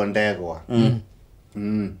inaitwa Ndegwa.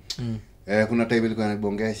 Kuna time ilikuwa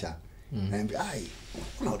inabongesha. Naambia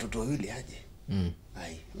kuna watoto wawili aje.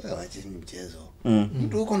 Wewe wacha ni mchezo.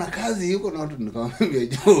 Mtu uko na kazi uko na watu nikamwambia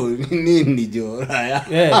jo nini jo raya.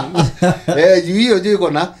 Hiyo jo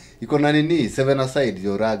iko na nini 7 aside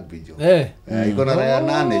jo rugby jo. Iko na raya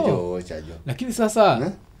 8 jo ocha jo. Lakini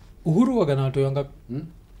sasa Uhuru wakana watu wangapi?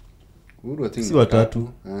 Uhuru I think si watatu.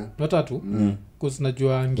 Watatu? Cause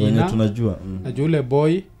najua Ngina. Tunajua. Najua ule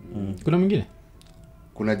boy. Kuna mwingine?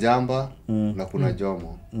 Kuna Jamba na kuna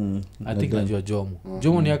Jomo. I think najua Jomo.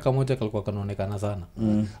 Jomo ni aka moja kalikuwa kanaonekana sana.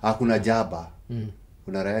 Kuna Jaba.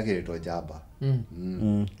 Kuna raya yake inaitwa Jaba.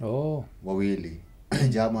 Wawili.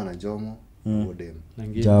 Jama na Jomo. Odem.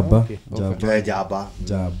 Jaba. Jaba.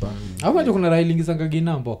 Hapo ndio kuna raya lingisanga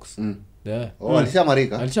Gina box.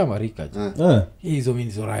 Alishamarika. Hizo mimi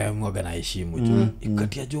hizo raya mwaga na heshima jo.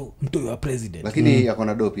 Ikatia jo mtu wa president. Lakini yako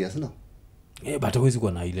na do pia sina. But hawezi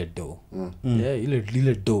kuwa na ile do.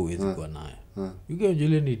 Ile do hawezi kuwa nayo.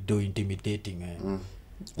 Ile ni do intimidating.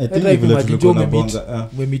 I think vile tulikuwa na bonga.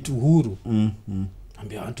 Meet Uhuru.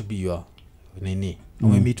 I want to be your nini.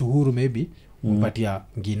 Meet Uhuru maybe umpatia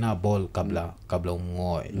Ngina ball kabla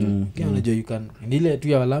umuoe. Unajua you can ile tu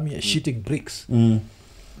ya alami shooting bricks.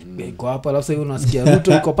 Kwa hapa alafu sasa unasikia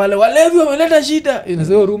Ruto iko pale walevi wameleta shida.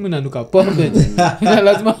 Inasema room inanuka pombe.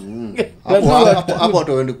 Lazima hapo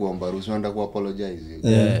watu waende kuomba ruhusa wanaenda kuapologize.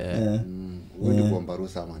 Waende kuomba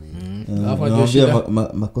ruhusa ama nini. Hapo ndio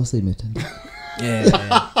makosa imetenda.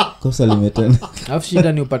 Kosa limetenda. Alafu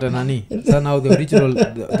shida ni upata nani? Sasa now the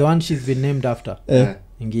original the one she's been named after.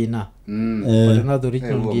 Ngina. But now the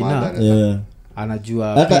original Ngina.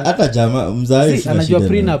 Anajua hata jamaa mzazi anajua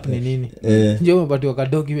prenup ni nini. Ndio mbati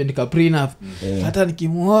wakadoki ndika prenup. Hata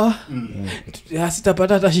nikimuoa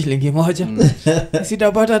sitapata hata shilingi moja.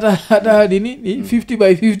 Sitapata hata nini 50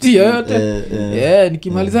 by 50 yote.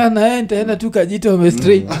 Nikimalizana naye nitaenda tu Kajito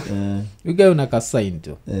Mestre. Yuga unakasign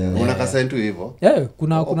tu. Unakasign tu hivyo.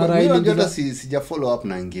 Kuna raya ndio sija follow up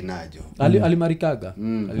na Nginajo. Alimarikaga.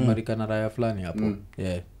 Alimarika na raya fulani hapo.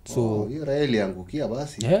 So hiyo raya iliangukia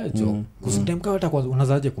basi. Kusimtemka hata kwa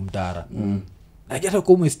unazaje kumtara. Hata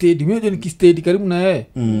kwa umestedi, mimi ndio nikistedi karibu na yeye.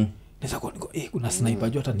 Naweza kwa kuna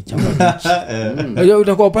sniper jo hata nichapa. Unajua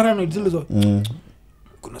utakuwa paranoid zile zo.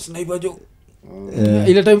 Kuna sniper jo.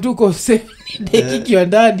 Ile time tu uko safe. Kikiwa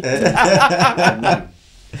ndani.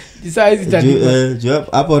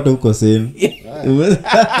 hapo hata uko same.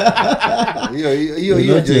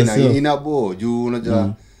 Hiyo jo inabo juu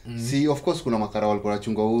unajua si of course kuna makara walikuwa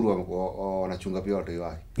wanachunga uhuru wanachunga pia watu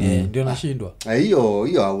wake. Ndio nashindwa.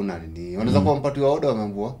 Hiyo hauna nini. Wanaweza kuwa mpatiwa order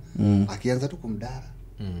wameambiwa akianza tu kumdara.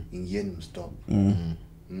 Ingieni mstop.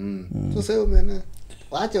 So sasa umeona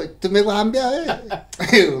wacha tumekwambia wewe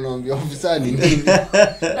unaambia ofisa ni nini?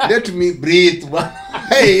 Let me breathe bwana.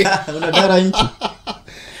 Unadara nchi.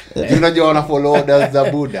 Unajua wana follow orders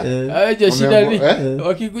za Buddha. Aje shida ni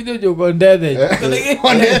wakikuja joko ndede.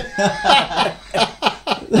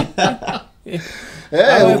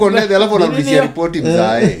 Uko ndede alafu wanarudishia report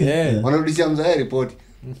mzae. Wanarudishia mzae report.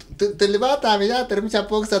 Tulibata ameteremsha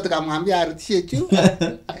boxa tukamwambia arudishie tu.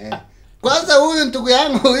 Kwanza huyu ndugu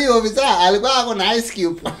yangu huyo ofisa alikuwa ako na ice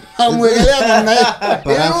cube. Amwegelea na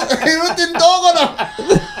iruti ndogo na.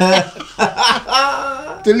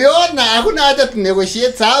 Tuliona hakuna haja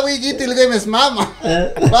tunegotiate sababu hii kitu ilikuwa imesimama.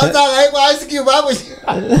 Kwanza haiko ice cube hapo.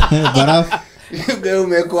 Barafu. Leo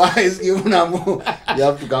umekuwa ice cube na mu. You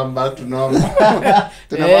have to come back to normal.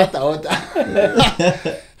 Tunapata ota.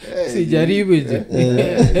 Sijaribu je.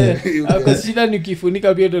 Hapo shida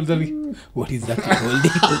nikifunika pia ndo what is that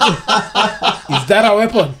holding? Is that a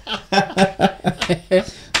weapon?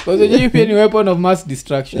 Because you pia ni weapon of mass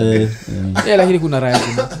destruction. Lakini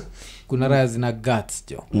kuna raya zina guts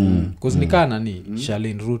jo. Because nikana ni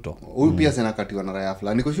Charlene Ruto. Huyu pia sana katiwa na raya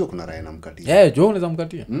fulani. Niko sure kuna raya namkatia. Jo unaweza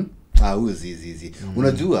mkatia. Huyu zizi.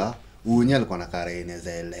 Unajua unye alikuwa na kara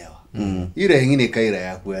inaweza elewa. Ile nyingine kaira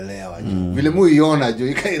ya kuelewa jo. Vile muiona jo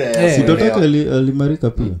ikaira ya. Sitotoka alimarika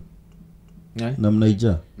pia. Na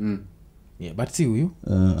mnaija. Yeah, but si huyu.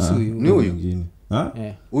 Ni huyu mwingine.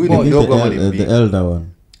 Huyu ni mdogo ama ni the elder one.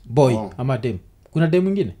 Boy ama dem. Kuna dem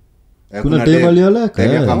mwingine? Kuna dem alioleka.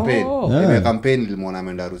 Ile campaign lilimwona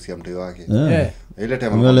ameenda harusi ya mtu wake. Ile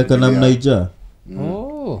time alioleka na mnaija.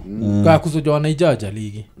 Kwa kuzoja wanaija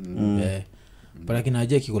jaligi. But I can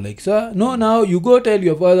hijack you like, sir, no, now you go tell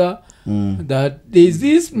your father that there's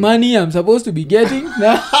this money I'm supposed to be getting.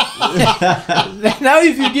 Now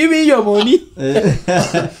if you give me your money,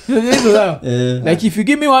 like if you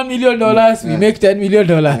give me $1 million, we make $10 million.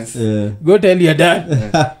 Go tell your dad.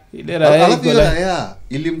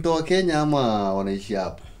 Ilimtoa Kenya ama wanaishi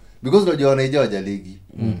hapa? Because unajua wanaija wajaligi.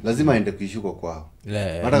 Lazima aende kuishuko kwao.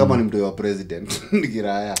 Hata kama ni mtu wa president ni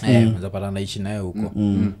kiraya. Unapata naishi naye huko.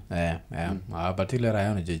 But ile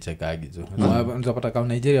raya unajichekagi tu. Unapata kama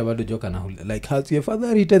Nigeria bado joka na like has your father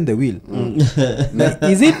written the will?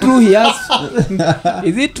 Is it true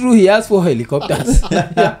he has 4 helicopters?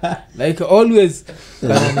 Like always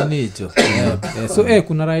kana nini hicho. So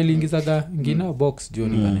kuna raya lingizaga ngina box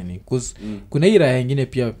Johnny kana nini. Cuz kuna hii raya nyingine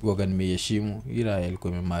pia waga nimeheshimu. Hii raya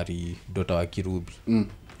ilikuwa imemari dota wa Kirubi.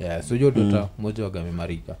 So yo dota moja waga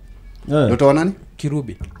imemarika. Dota wa nani?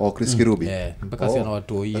 Kirubi. Chris Kirubi. Mpaka si ana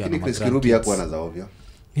watu hii ana Chris Kirubi yako anaza ovyo.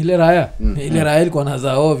 Ile raya ilikuwa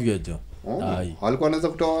anaza ovyo jo. Alikuwa anaweza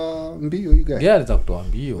kutoa mbio you guys. Anaweza kutoa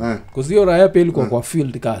mbio. Kuzio raya pia ilikuwa kwa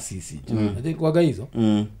field ka sisi jo. Ilikuwa gaizo.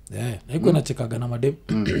 Haiko anachekaga na madem.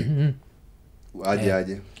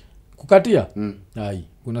 Aje. Kukatia?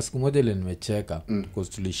 Kuna siku moja ile nimecheka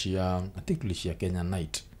because tulishia Kenya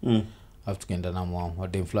night. After tukaenda na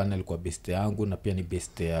madem fulani alikuwa best yangu na pia ni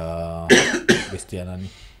best ya nani?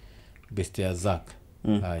 Best ya Zack.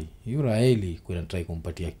 Yuraeli kuna try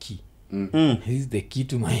kumpatia key. He's the key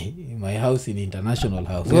to my house in international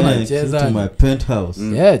house. Unacheza to my penthouse.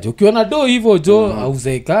 Jo ukiona do hivyo jo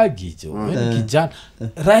auzeekagi jo. Kijana.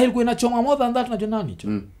 Rahel kuna choma more than that na nani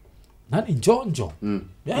jo. Nani Jonjo?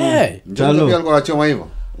 Jonjo pia alikuwa anachoma hivyo.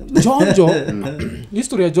 Jonjo.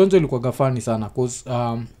 Historia ya Jonjo ilikuwa gafani sana cause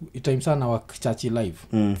time sana wa church live.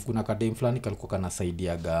 Kuna kadem fulani kalikuwa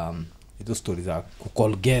kanasaidiaga hizo stories za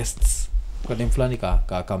call guests. Kadem fulani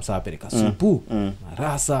kamsa apeleka supu,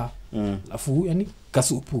 rasa, alafu yani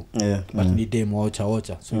kasupu. But ni dem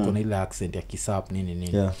ocha. So iko na ile accent ya kisap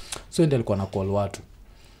nini. So ndio alikuwa na call watu.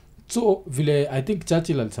 So vile I think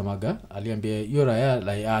Churchill alisemaga aliambia yora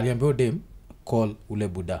aliambia dem call ule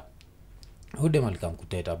Buddha. Dem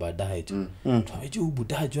alikamkuteta baadaye jo. Tumeju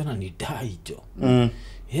Buddha jo na ni dai jo.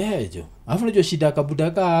 Jo. Alafu unajua shida ka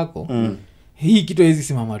Buddha ka hako. Hii kitu hizi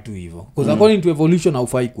simama tu hivyo. Because according to evolution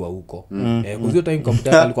haufai kuwa huko. Because hiyo time ka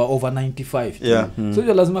Buddha alikuwa over 95. So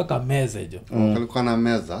hiyo lazima kameze jo. Alikuwa na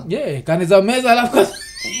meza. Kaneza meza alafu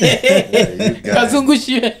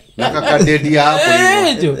kazungushie. Na kakadedi hapo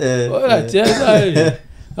hivyo. Wala cheza.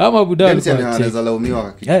 Ama Buddha anaweza laumiwa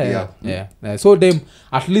akikimbia. So them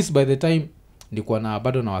at least by the time ndikuwa na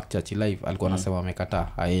bado na wakichachi live alikuwa anasema amekataa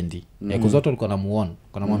haendi. Kuzoto alikuwa namuona.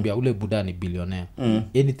 Kuna mwambia ule Buddha ni billionaire.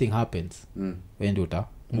 Anything happens. Wewe ndio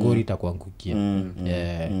ngori itakuangukia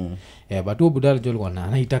but huo budala jo alikuwa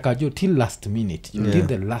anaitaka jo till last minute till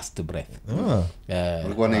the last breath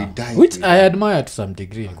alikuwa anaidai which I admire to some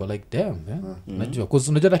degree niko like damn unajua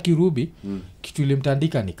cause unajua kirubi kitu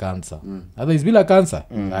ilimtandika ni cancer otherwise bila cancer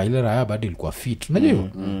ile raya bado ilikuwa fit unajua hivyo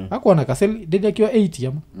hakuwa na kasel dedi akiwa 80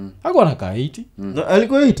 ama hakuwa na ka 80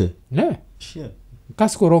 alikuwa 80 shit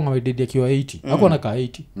kasi koronga mededi akiwa 80 hakuwa na ka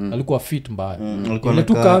 80 alikuwa fit mbaya alikuwa na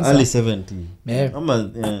early 70 ama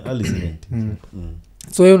early 70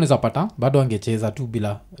 so yeye unaweza pata bado angecheza tu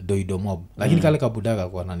bila doido mob lakini kale kabudaga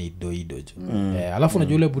kwa nani doido jo alafu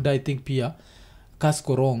unajua yule buda I think pia kasi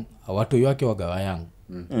korong watu wake wagawa yangu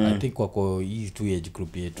I think wako hii tu age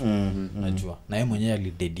group yetu unajua na yeye mwenyewe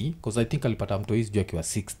alidedi because I think alipata mtu hizi juu akiwa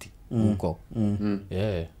 60 huko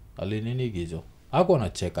alinini gizo hapo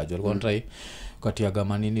anacheka jo alikuwa try katiaga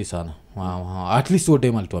manini sana at least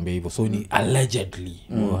odem alituambia hivyo so ni allegedly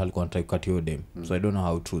alikuwa try kati odem so I don't know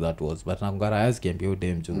how true that was but ngara yake kiambia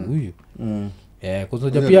odem jo huyu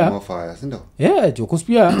kuzoja pia jo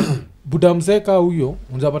kuspia buda mzeka huyo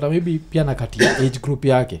unapata maybe pia na kati age group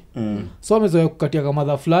yake so amezoea kukatia kama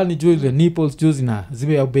madha fulani jo ile nipples jo zina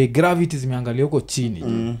zime ya gravity zimeangalia huko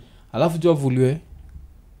chini alafu jo avuliwe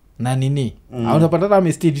na nini unapata hata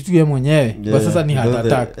amestedi tu yeye mwenyewe basi sasa ni heart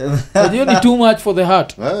attack hiyo ni too much for the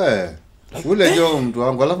heart ule jo mtu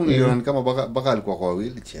wangu alafu niliona kama baka alikuwa kwa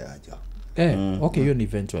wheelchair okay hiyo ni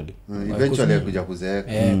eventually kuja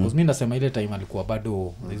kuzeeka cause mimi nasema ile time alikuwa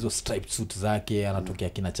bado hizo striped suit zake anatokea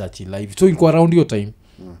kina Chachi live so ilikuwa around hiyo time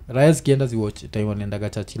Reyes kienda zi watch time anaendaga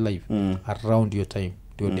Chachi live around hiyo time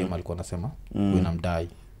ndio dem alikuwa anasema wewe namdai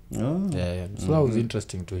so that was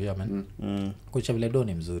interesting to hear man kocha vile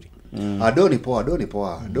Doni mzuri Doni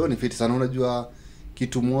poa Doni fit sana unajua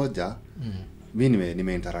kitu moja mimi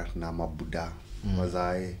nimeinteract na mabuda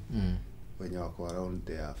wazae wenye wako around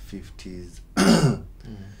their 50s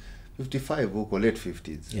 55 huko late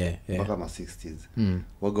 50s mpaka ma 60s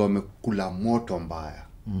waga wamekula moto mbaya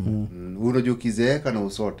unajua kizeeka na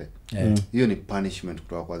usote hiyo ni punishment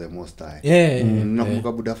kutoka kwa the most high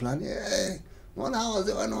nakumbuka buda fulani mbona hao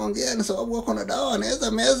wazee wanaongea ni sababu wako na dawa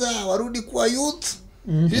wanaweza meza warudi kuwa youth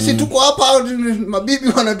sisi tuko hapa mabibi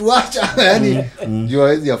wanatuacha yani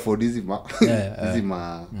jua hizi afford hizi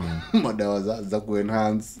madawa za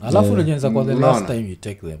kuenhance alafu unaweza kwa the last time you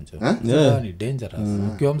take them jo ni dangerous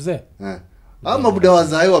ukiwa mzee ama buda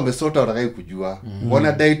wazai wamesota watakai kujua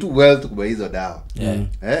wanadai tu wealth kubai hizo dawa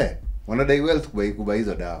wanadai wealth kubai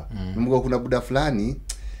hizo dawa mbona kuna buda fulani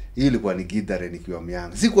hii ilikuwa ni gidare nikiwa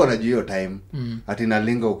myanga sikuwa najua hiyo time ati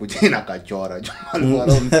nalinga ukuja na kachora jo alikuwa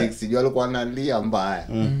around 6 jo alikuwa analia mbaya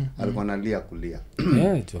alikuwa analia kulia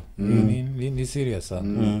jo ni serious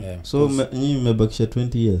sana so nyinyi mmebakisha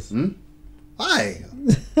 20 years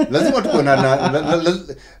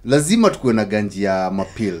lazima tukuwe na ganji ya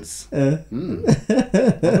mapills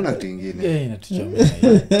hakuna kitu kingine inatuchomea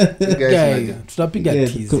tutapiga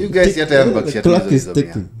tizi you guys hata mbakisha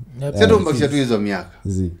tu hizo miaka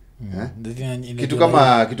kitu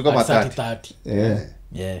kama 30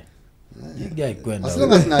 you guy kwenda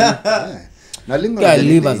nalinga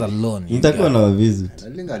leave us alone nitakuwa na visit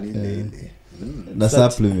nalinga ni ile na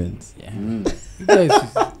supplements you guys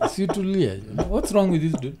situlia what's wrong with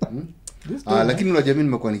this dude lakini unajua mimi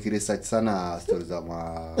nimekuwa nikiresearch sana stories za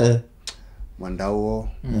mandao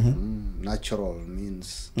natural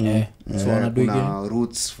means so wanadoige na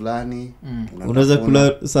roots fulani unaweza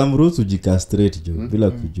kula some roots ujicastrate jo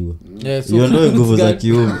bila kujua hiyo ndio nguvu za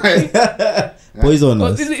kiume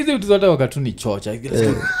poisonous hizi vitu zote wakati ni chocha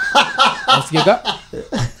nasikia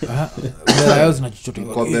leo zinachochote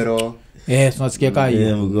mkobero tunasikia kaa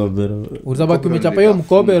hiyo mkobero utabaki umechapa hiyo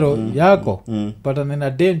mkobero yako pata nena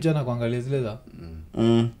dem jana kuangalia zile za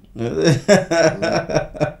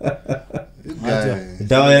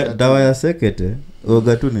dawa ya sekete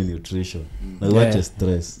oga tu ni nutrition na uache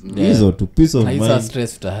stress hizo tu peace of mind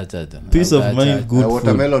stress utahajaja peace of mind good food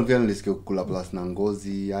watermelon pia nilisikia kula plus na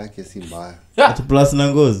ngozi yake si mbaya ati plus na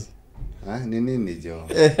ngozi nini jo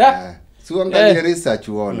sio angalia research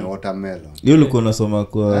uone watermelon hiyo ulikuwa unasoma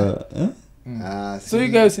kwa so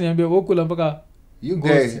you guys niambia wokula mpaka you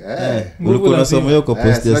guys ulikuwa unasoma hiyo kwa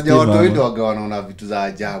post ya Steve watu ndio wanaona vitu za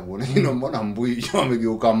ajabu lakini mbona mbui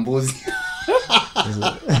wamegeuka mbuzi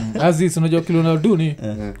aziz unajua kile unadu ni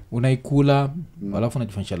unaikula alafu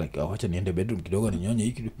unajifanyisha like acha niende bedroom kidogo ninyonye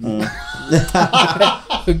hiki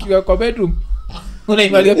ukiwa kwa bedroom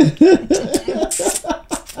unaimaliza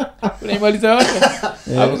yote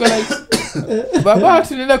hapo like baba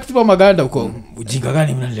tunaenda kutupa maganda huko ujinga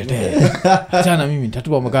gani mnaniletea achana mimi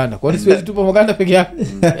nitatupa maganda kwani siwezi tupa maganda peke yake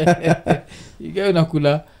ingawa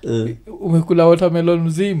unakula umekula watermelon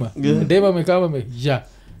mzima ndema amekama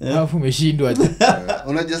alafu umeshindwa je.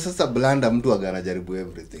 Unajua sasa blanda mtu anajaribu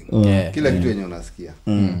everything. Kila kitu yenye unasikia.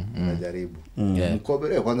 Unajaribu.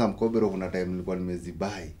 Mkobero kwanza mkobero kuna time nilikuwa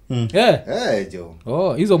nimezibai. Jo.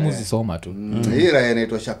 Hizo muzi soma tu. Hii raha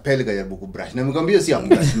inaitwa Chapelle kajaribu kubrush. Na nikamwambia si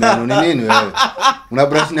brush meno ni nini wewe? Una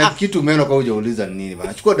brush na kitu meno kwa hujauliza nini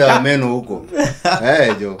bana. Chukua dawa meno huko.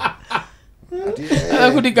 Jo.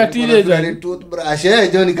 Alafu ni teenager. Toothbrush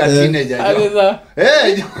jo ni teenager. Aleza.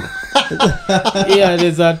 Jo.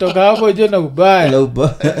 Aleza toka hapo je na ubaya.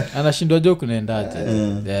 Anashindwa jo kunaendaje.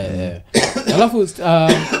 Alafu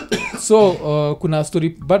kuna story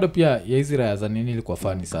bado pia ya Israel za nini ilikuwa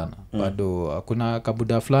funny sana. Bado kuna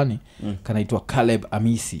kabuda fulani kanaitwa Caleb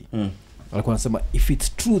Amisi. Walikuwa wanasema if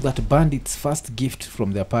it's true that bandits first gift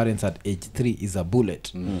from their parents at age 3 is a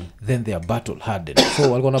bullet, then they are battle hardened. So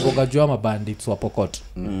walikuwa wanapoga jua bandits wa Pokot.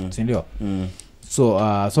 Si ndio? So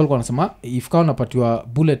walikuwa wanasema if kama unapatiwa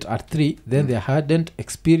bullet at 3, then they are hardened,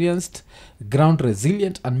 experienced, ground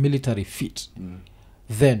resilient and military fit.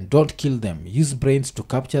 Then don't kill them. Use brains to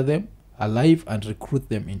capture them alive and recruit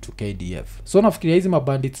them into KDF. So nafikiria hizi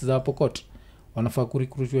mabandits za Pokot wanafaa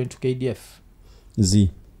kurecruitiwa into KDF.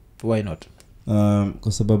 Why not?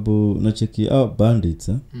 Kwa sababu nacheki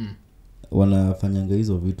bandits wanafanyanga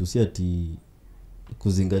hizo vitu si ati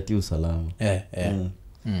kuzingatia usalama.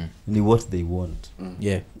 Ni what they want.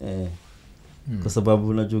 Kwa sababu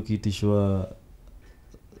unajua kitishwa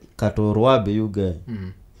katorwabe yuga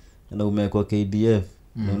na umekuwa KDF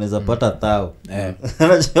na unaweza pata tao.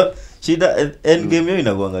 Shida end game hiyo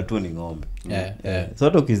inakuanga tu ni ng'ombe. So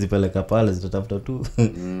hata ukizipeleka pale zitatafuta tu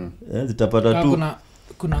zitapata tu.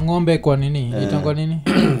 Kuna ng'ombe kwa nini? Itangwa nini?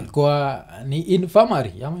 Kwa ni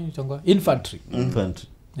infirmary ama itangwa infantry.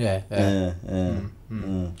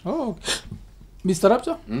 Mr.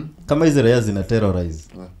 Rapture? Kama hizo raia zina terrorize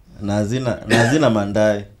na hazina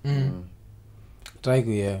mandai. Try ku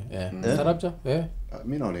Mr. Rapture?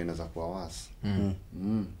 Mimi naona inaweza kuwa worse.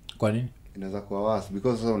 Kwa nini? Inaweza kuwa worse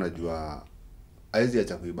because sasa unajua haizi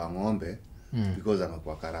acha kuiba ng'ombe because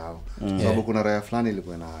anakuwa karao. Sababu kuna raia fulani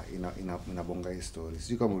ilikuwa inabonga hii story.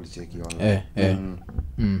 Sio kama ulicheki online.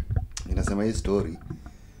 Inasema hii story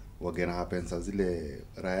wagena happens zile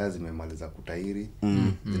raia zimemaliza kutairi,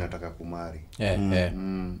 zinataka kumari.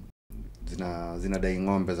 Zinadai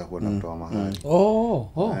ng'ombe za kwenda kutoa mahali.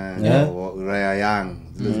 Raia young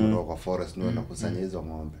zile zimetoka kwa forest ndio wanakusanya hizo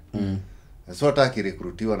ng'ombe. So hataki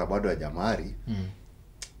recruitiwa na bado hajamari.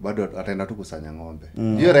 Bado ataenda tu kusanya ng'ombe.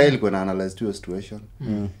 Hiyo raia ilikuwa na analyze tu situation.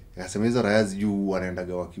 Akasema hizo raia juu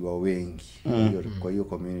wanaendaga wakiwa wengi. Kwa hiyo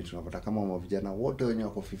community tunapata kama vijana wote wenye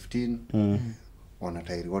wako 15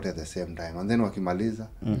 wanatairi wote at the same time and then wakimaliza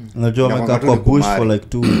unajua wamekaa kwa bush for like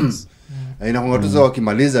 2 weeks. Inakuwa tu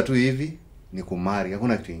wakimaliza tu hivi ni kumari,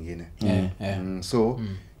 hakuna kitu kingine. So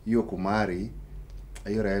hiyo kumari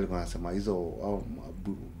hiyo raia ilikuwa anasema hizo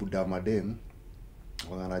buda madem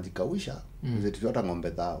wanajikawisha zetu hata ng'ombe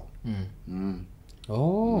zao.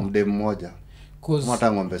 Mdem mmoja kama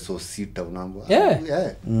hata ng'ombe so 6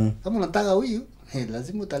 unaambia kama unataka huyu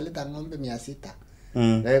lazima utaleta ng'ombe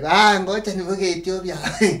 600. Ngoja nivuke Ethiopia.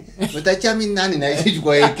 Mtachami nani na hiyo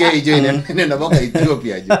kwa AK hiyo inaenda mpaka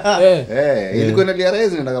Ethiopia hiyo. Ilikuwa na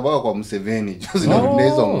liarezi nataka baka kwa Museveni juzi na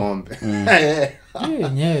hizo ng'ombe.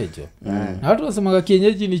 Kienyeji. Na watu wasema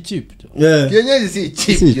kienyeji ni cheap. Kienyeji si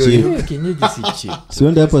cheap hiyo. Kienyeji si cheap.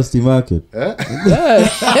 Siende hapa Steam Market.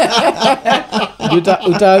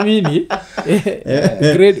 Utaamini.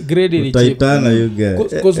 Grade ni cheap. Utaitana you guys.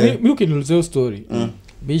 Because mimi ukiniulizia story.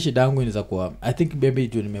 Bishi dangu inaweza kuwa I think maybe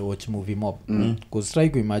you nimewatch movie mob cause try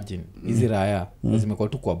to imagine hizi raia zimekuwa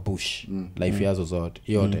tu kwa bush life yazo zote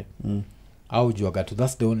yote au jua tu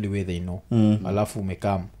that's the only way they know. Alafu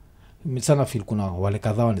umekam sana feel kuna wale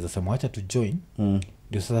kadhaa wanaweza sema acha tu join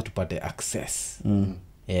ndio sasa tupate access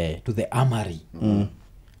to the armory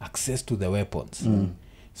access to the weapons.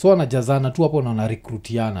 So wanajazana tu hapo na wana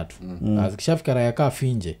recruitiana tu akishafika raia kaa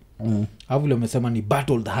finje hapo vile umesema ni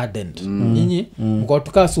battle hardened. Nyinyi mko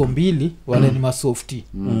tukaa so mbili wale ni masofty.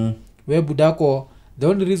 Wewe budako the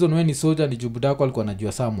only reason when ni soldier ni budako alikuwa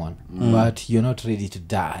anajua someone but you're not ready to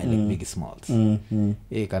die like big smalls.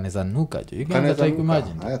 Kanaweza nuka jo. You can try to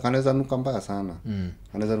imagine. Kanaweza nuka mbaya sana.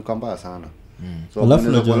 Kanaweza nuka mbaya sana. So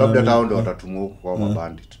labda tao ndio watatumwa kwa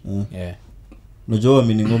mabandit. Unajua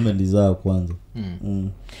mimi ng'ombe ndizao kwanza.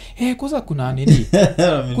 Kwanza kuna nini?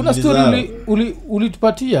 Kuna story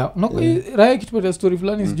ulitupatia. Raia kitupatia story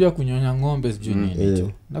fulani sijui kunyonya ng'ombe sijui nini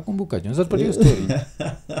hicho. Nakumbuka je. Unaweza tupatia story?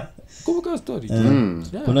 Kumbuka story.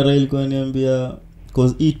 Kuna raia alikuwa ananiambia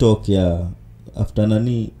cause he talk ya after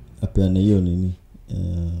nani apeana hiyo nini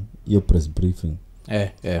hiyo press briefing.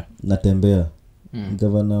 Natembea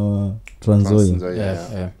Gavana wa Trans Nzoia.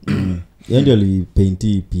 Yeye ndio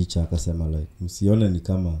alipainti picha akasema like msione ni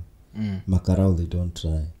kama Makarios they don't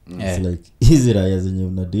try. It's like hizi raya zenye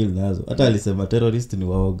una deal nazo. Hata alisema terrorist ni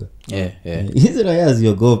waoga. Hizi raya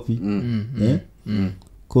ziogopi.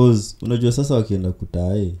 Cause unajua sasa wakienda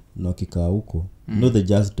kutae na wakikaa huko, no they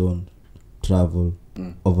just don't travel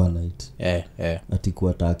overnight. Ati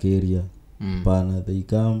kwa takeria. Pana they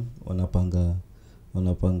come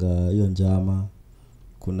wanapanga hiyo njama,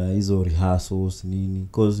 kuna hizo rehearsals nini,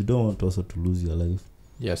 cause you don't want also to lose your life.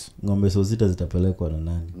 Ng'ombe so zitapelekwa na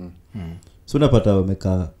nani? So unapata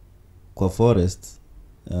wamekaa kwa forest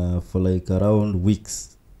for like around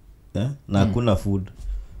weeks na hakuna food.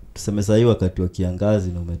 Tuseme sasa wakati wa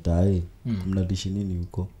kiangazi na umetae mnadishi nini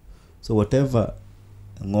huko, so whatever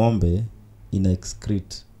ng'ombe ina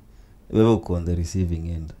excrete wewe uko on the receiving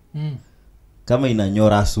end. Kama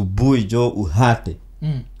inanyora asubuhi jo uhate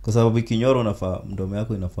kwa sababu ikinyora unafaa mdomo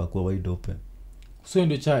yako inafaa kuwa wide open, so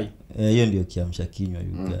ndio chai hiyo ndio kiamsha kinywa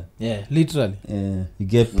yuga. Literally you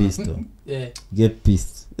get pissed. Get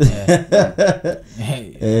pissed.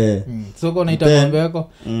 So kwa unaita ng'ombe yako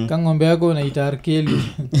kama ng'ombe yako unaita Arkeli.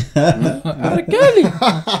 Arkeli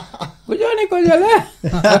kujoni kujale.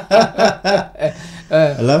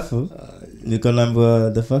 Alafu niko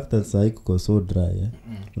naambia the fact that sai kuko so dry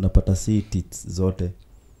unapata si tits zote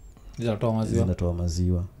zinatoa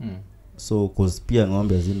maziwa. So cause pia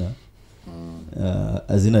ng'ombe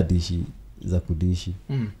hazina dishi za kudishi.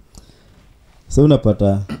 So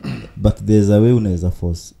unapata but there's a way unaweza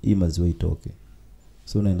force hii maziwa itoke.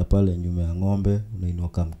 So unaenda pale nyuma ya ng'ombe,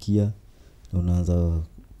 unainuka mkia na unaanza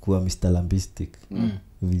kuwa Mr. Lambistic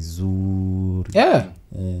vizuri.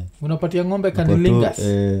 Unapatia ng'ombe kanilingas.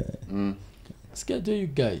 Sikia jo you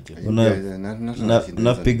guys.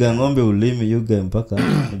 Unapiga ng'ombe ulimi you guys mpaka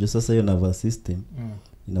unajua sasa hiyo nervous system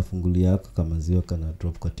inafungulia yako kama maziwa kana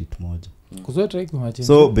drop kwa tit moja. Kuzoea try kumachini.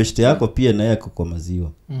 So beshte yako pia naye yako kwa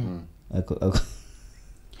maziwa.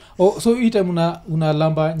 So ita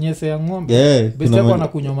unalamba nyese ya ng'ombe. Beshte yako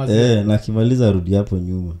anakunywa maziwa. Na kimaliza rudi hapo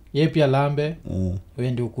nyuma. Yeye pia lambe.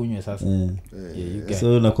 Wewe ndio ukunywe sasa.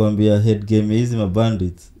 So nakwambia head game hizi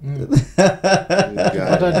mabandits.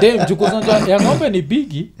 Hata dem jukozanja ya ng'ombe ni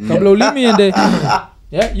bigi kabla ulimi ende.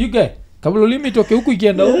 You guy kabla ulimi toke huku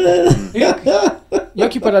ikienda huko.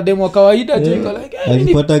 Yakipata demo kawaida tu iko like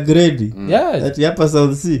akipata grade. Ati hapa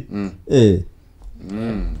South Sea.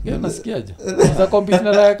 Nasikiaje? Za compete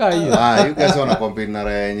na raya kaa hiyo. You guys wana compete na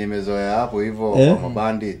raya yenye mezoea hapo hivyo kwa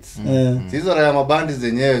mabandits. Hizo raya mabandits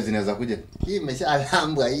zenyewe zinaweza kuja. Hii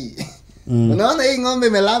imeshalambwa hii. Unaona hii ng'ombe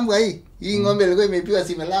imelambwa hii. Hii ng'ombe ilikuwa imepigwa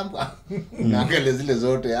si imelambwa. Naangalia zile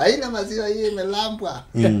zote. Haina maziwa hii imelambwa.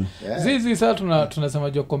 Zizi sasa tunasema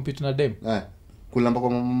jo compete na dem. Kulamba kwa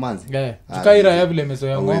mamanzi. Tukaira ya vile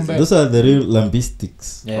mezoea ng'ombe. Those are the real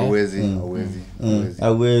lambistics.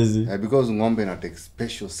 Hawezi. Because ng'ombe ina take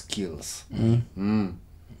special skills.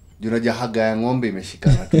 Junaja haga ya ng'ombe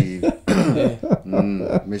imeshikana tu hivi.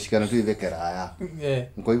 Imeshikana tu hivi keraya.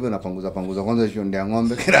 Kwa hivyo napanguza kwanza shonde ya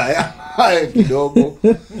ng'ombe keraya kidogo.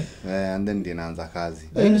 And then inaanza kazi.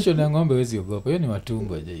 Hii shonde ya ng'ombe wezi ogopa. Hiyo ni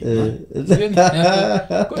matumbo je.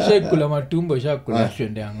 Kwa shake kula matumbo shakula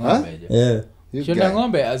shonde ya ng'ombe je. Shonde ya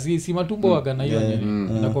ng'ombe si matumbo waga na hiyo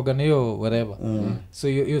inakuwa na hiyo whatever. So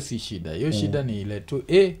hiyo si shida. Hiyo shida ni ile tu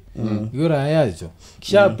hiyo raya hizo.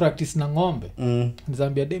 Kisha practice na ng'ombe.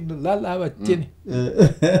 Nizambia dem lala hapa chini.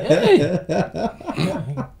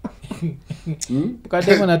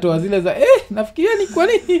 Kadema natoa zile za nafikiria ni kwa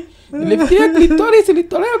nini nilifikiria clitoris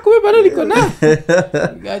ilitolewa kumbe bado liko na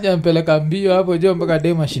gaja mpeleka mbio hapo jo mpaka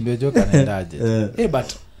dema shindwe jo kanaendaje but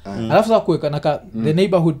alafu sasa kuweka na the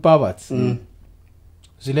neighborhood perverts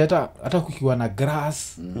zile hata kukiwa na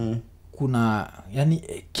grass kuna yani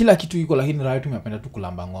kila kitu iko lakini raia tumependa tu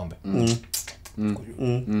kulamba ng'ombe.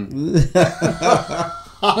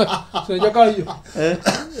 So jaka hiyo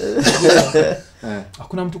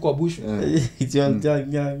hakuna mtu kwa bush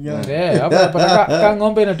hapa napata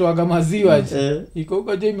ng'ombe inatoa maziwa iko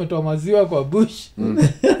huko je imetoa maziwa kwa bush.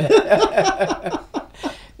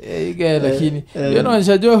 Lakini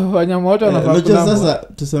inaonyesha jo wanyama wote wanafaa kulamba. Sasa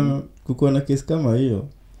tuseme kuko na kesi kama hiyo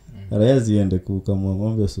raya ziende kukamua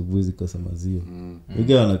ng'ombe asubuhi zikosa maziwa.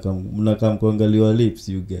 Yuga mnakamkuangaliwa lips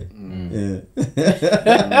yuga.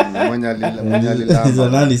 Mwenye lilamba.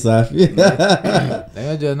 Nani safi.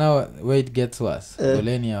 Unajua now where it gets worse.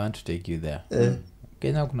 Poleni I want to take you there.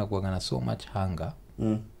 Kenya kuna kuangana so much hunger.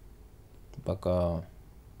 Mpaka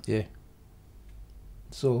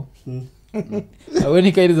so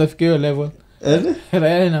when kaidi zafikia level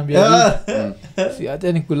raya inaambia si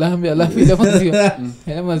hata nikulambe alafu ile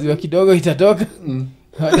maziwa kidogo itatoka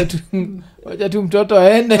wacha tu mtoto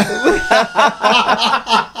aende.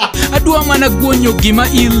 Adua mana guonyo gima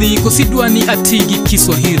ili kosidwa ni atigi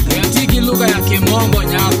Kiswahili, atigi lugha ya Kimombo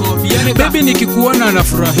nyako. Baby nikikuona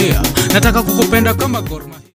nafurahia, nataka kukupenda kama Gorma.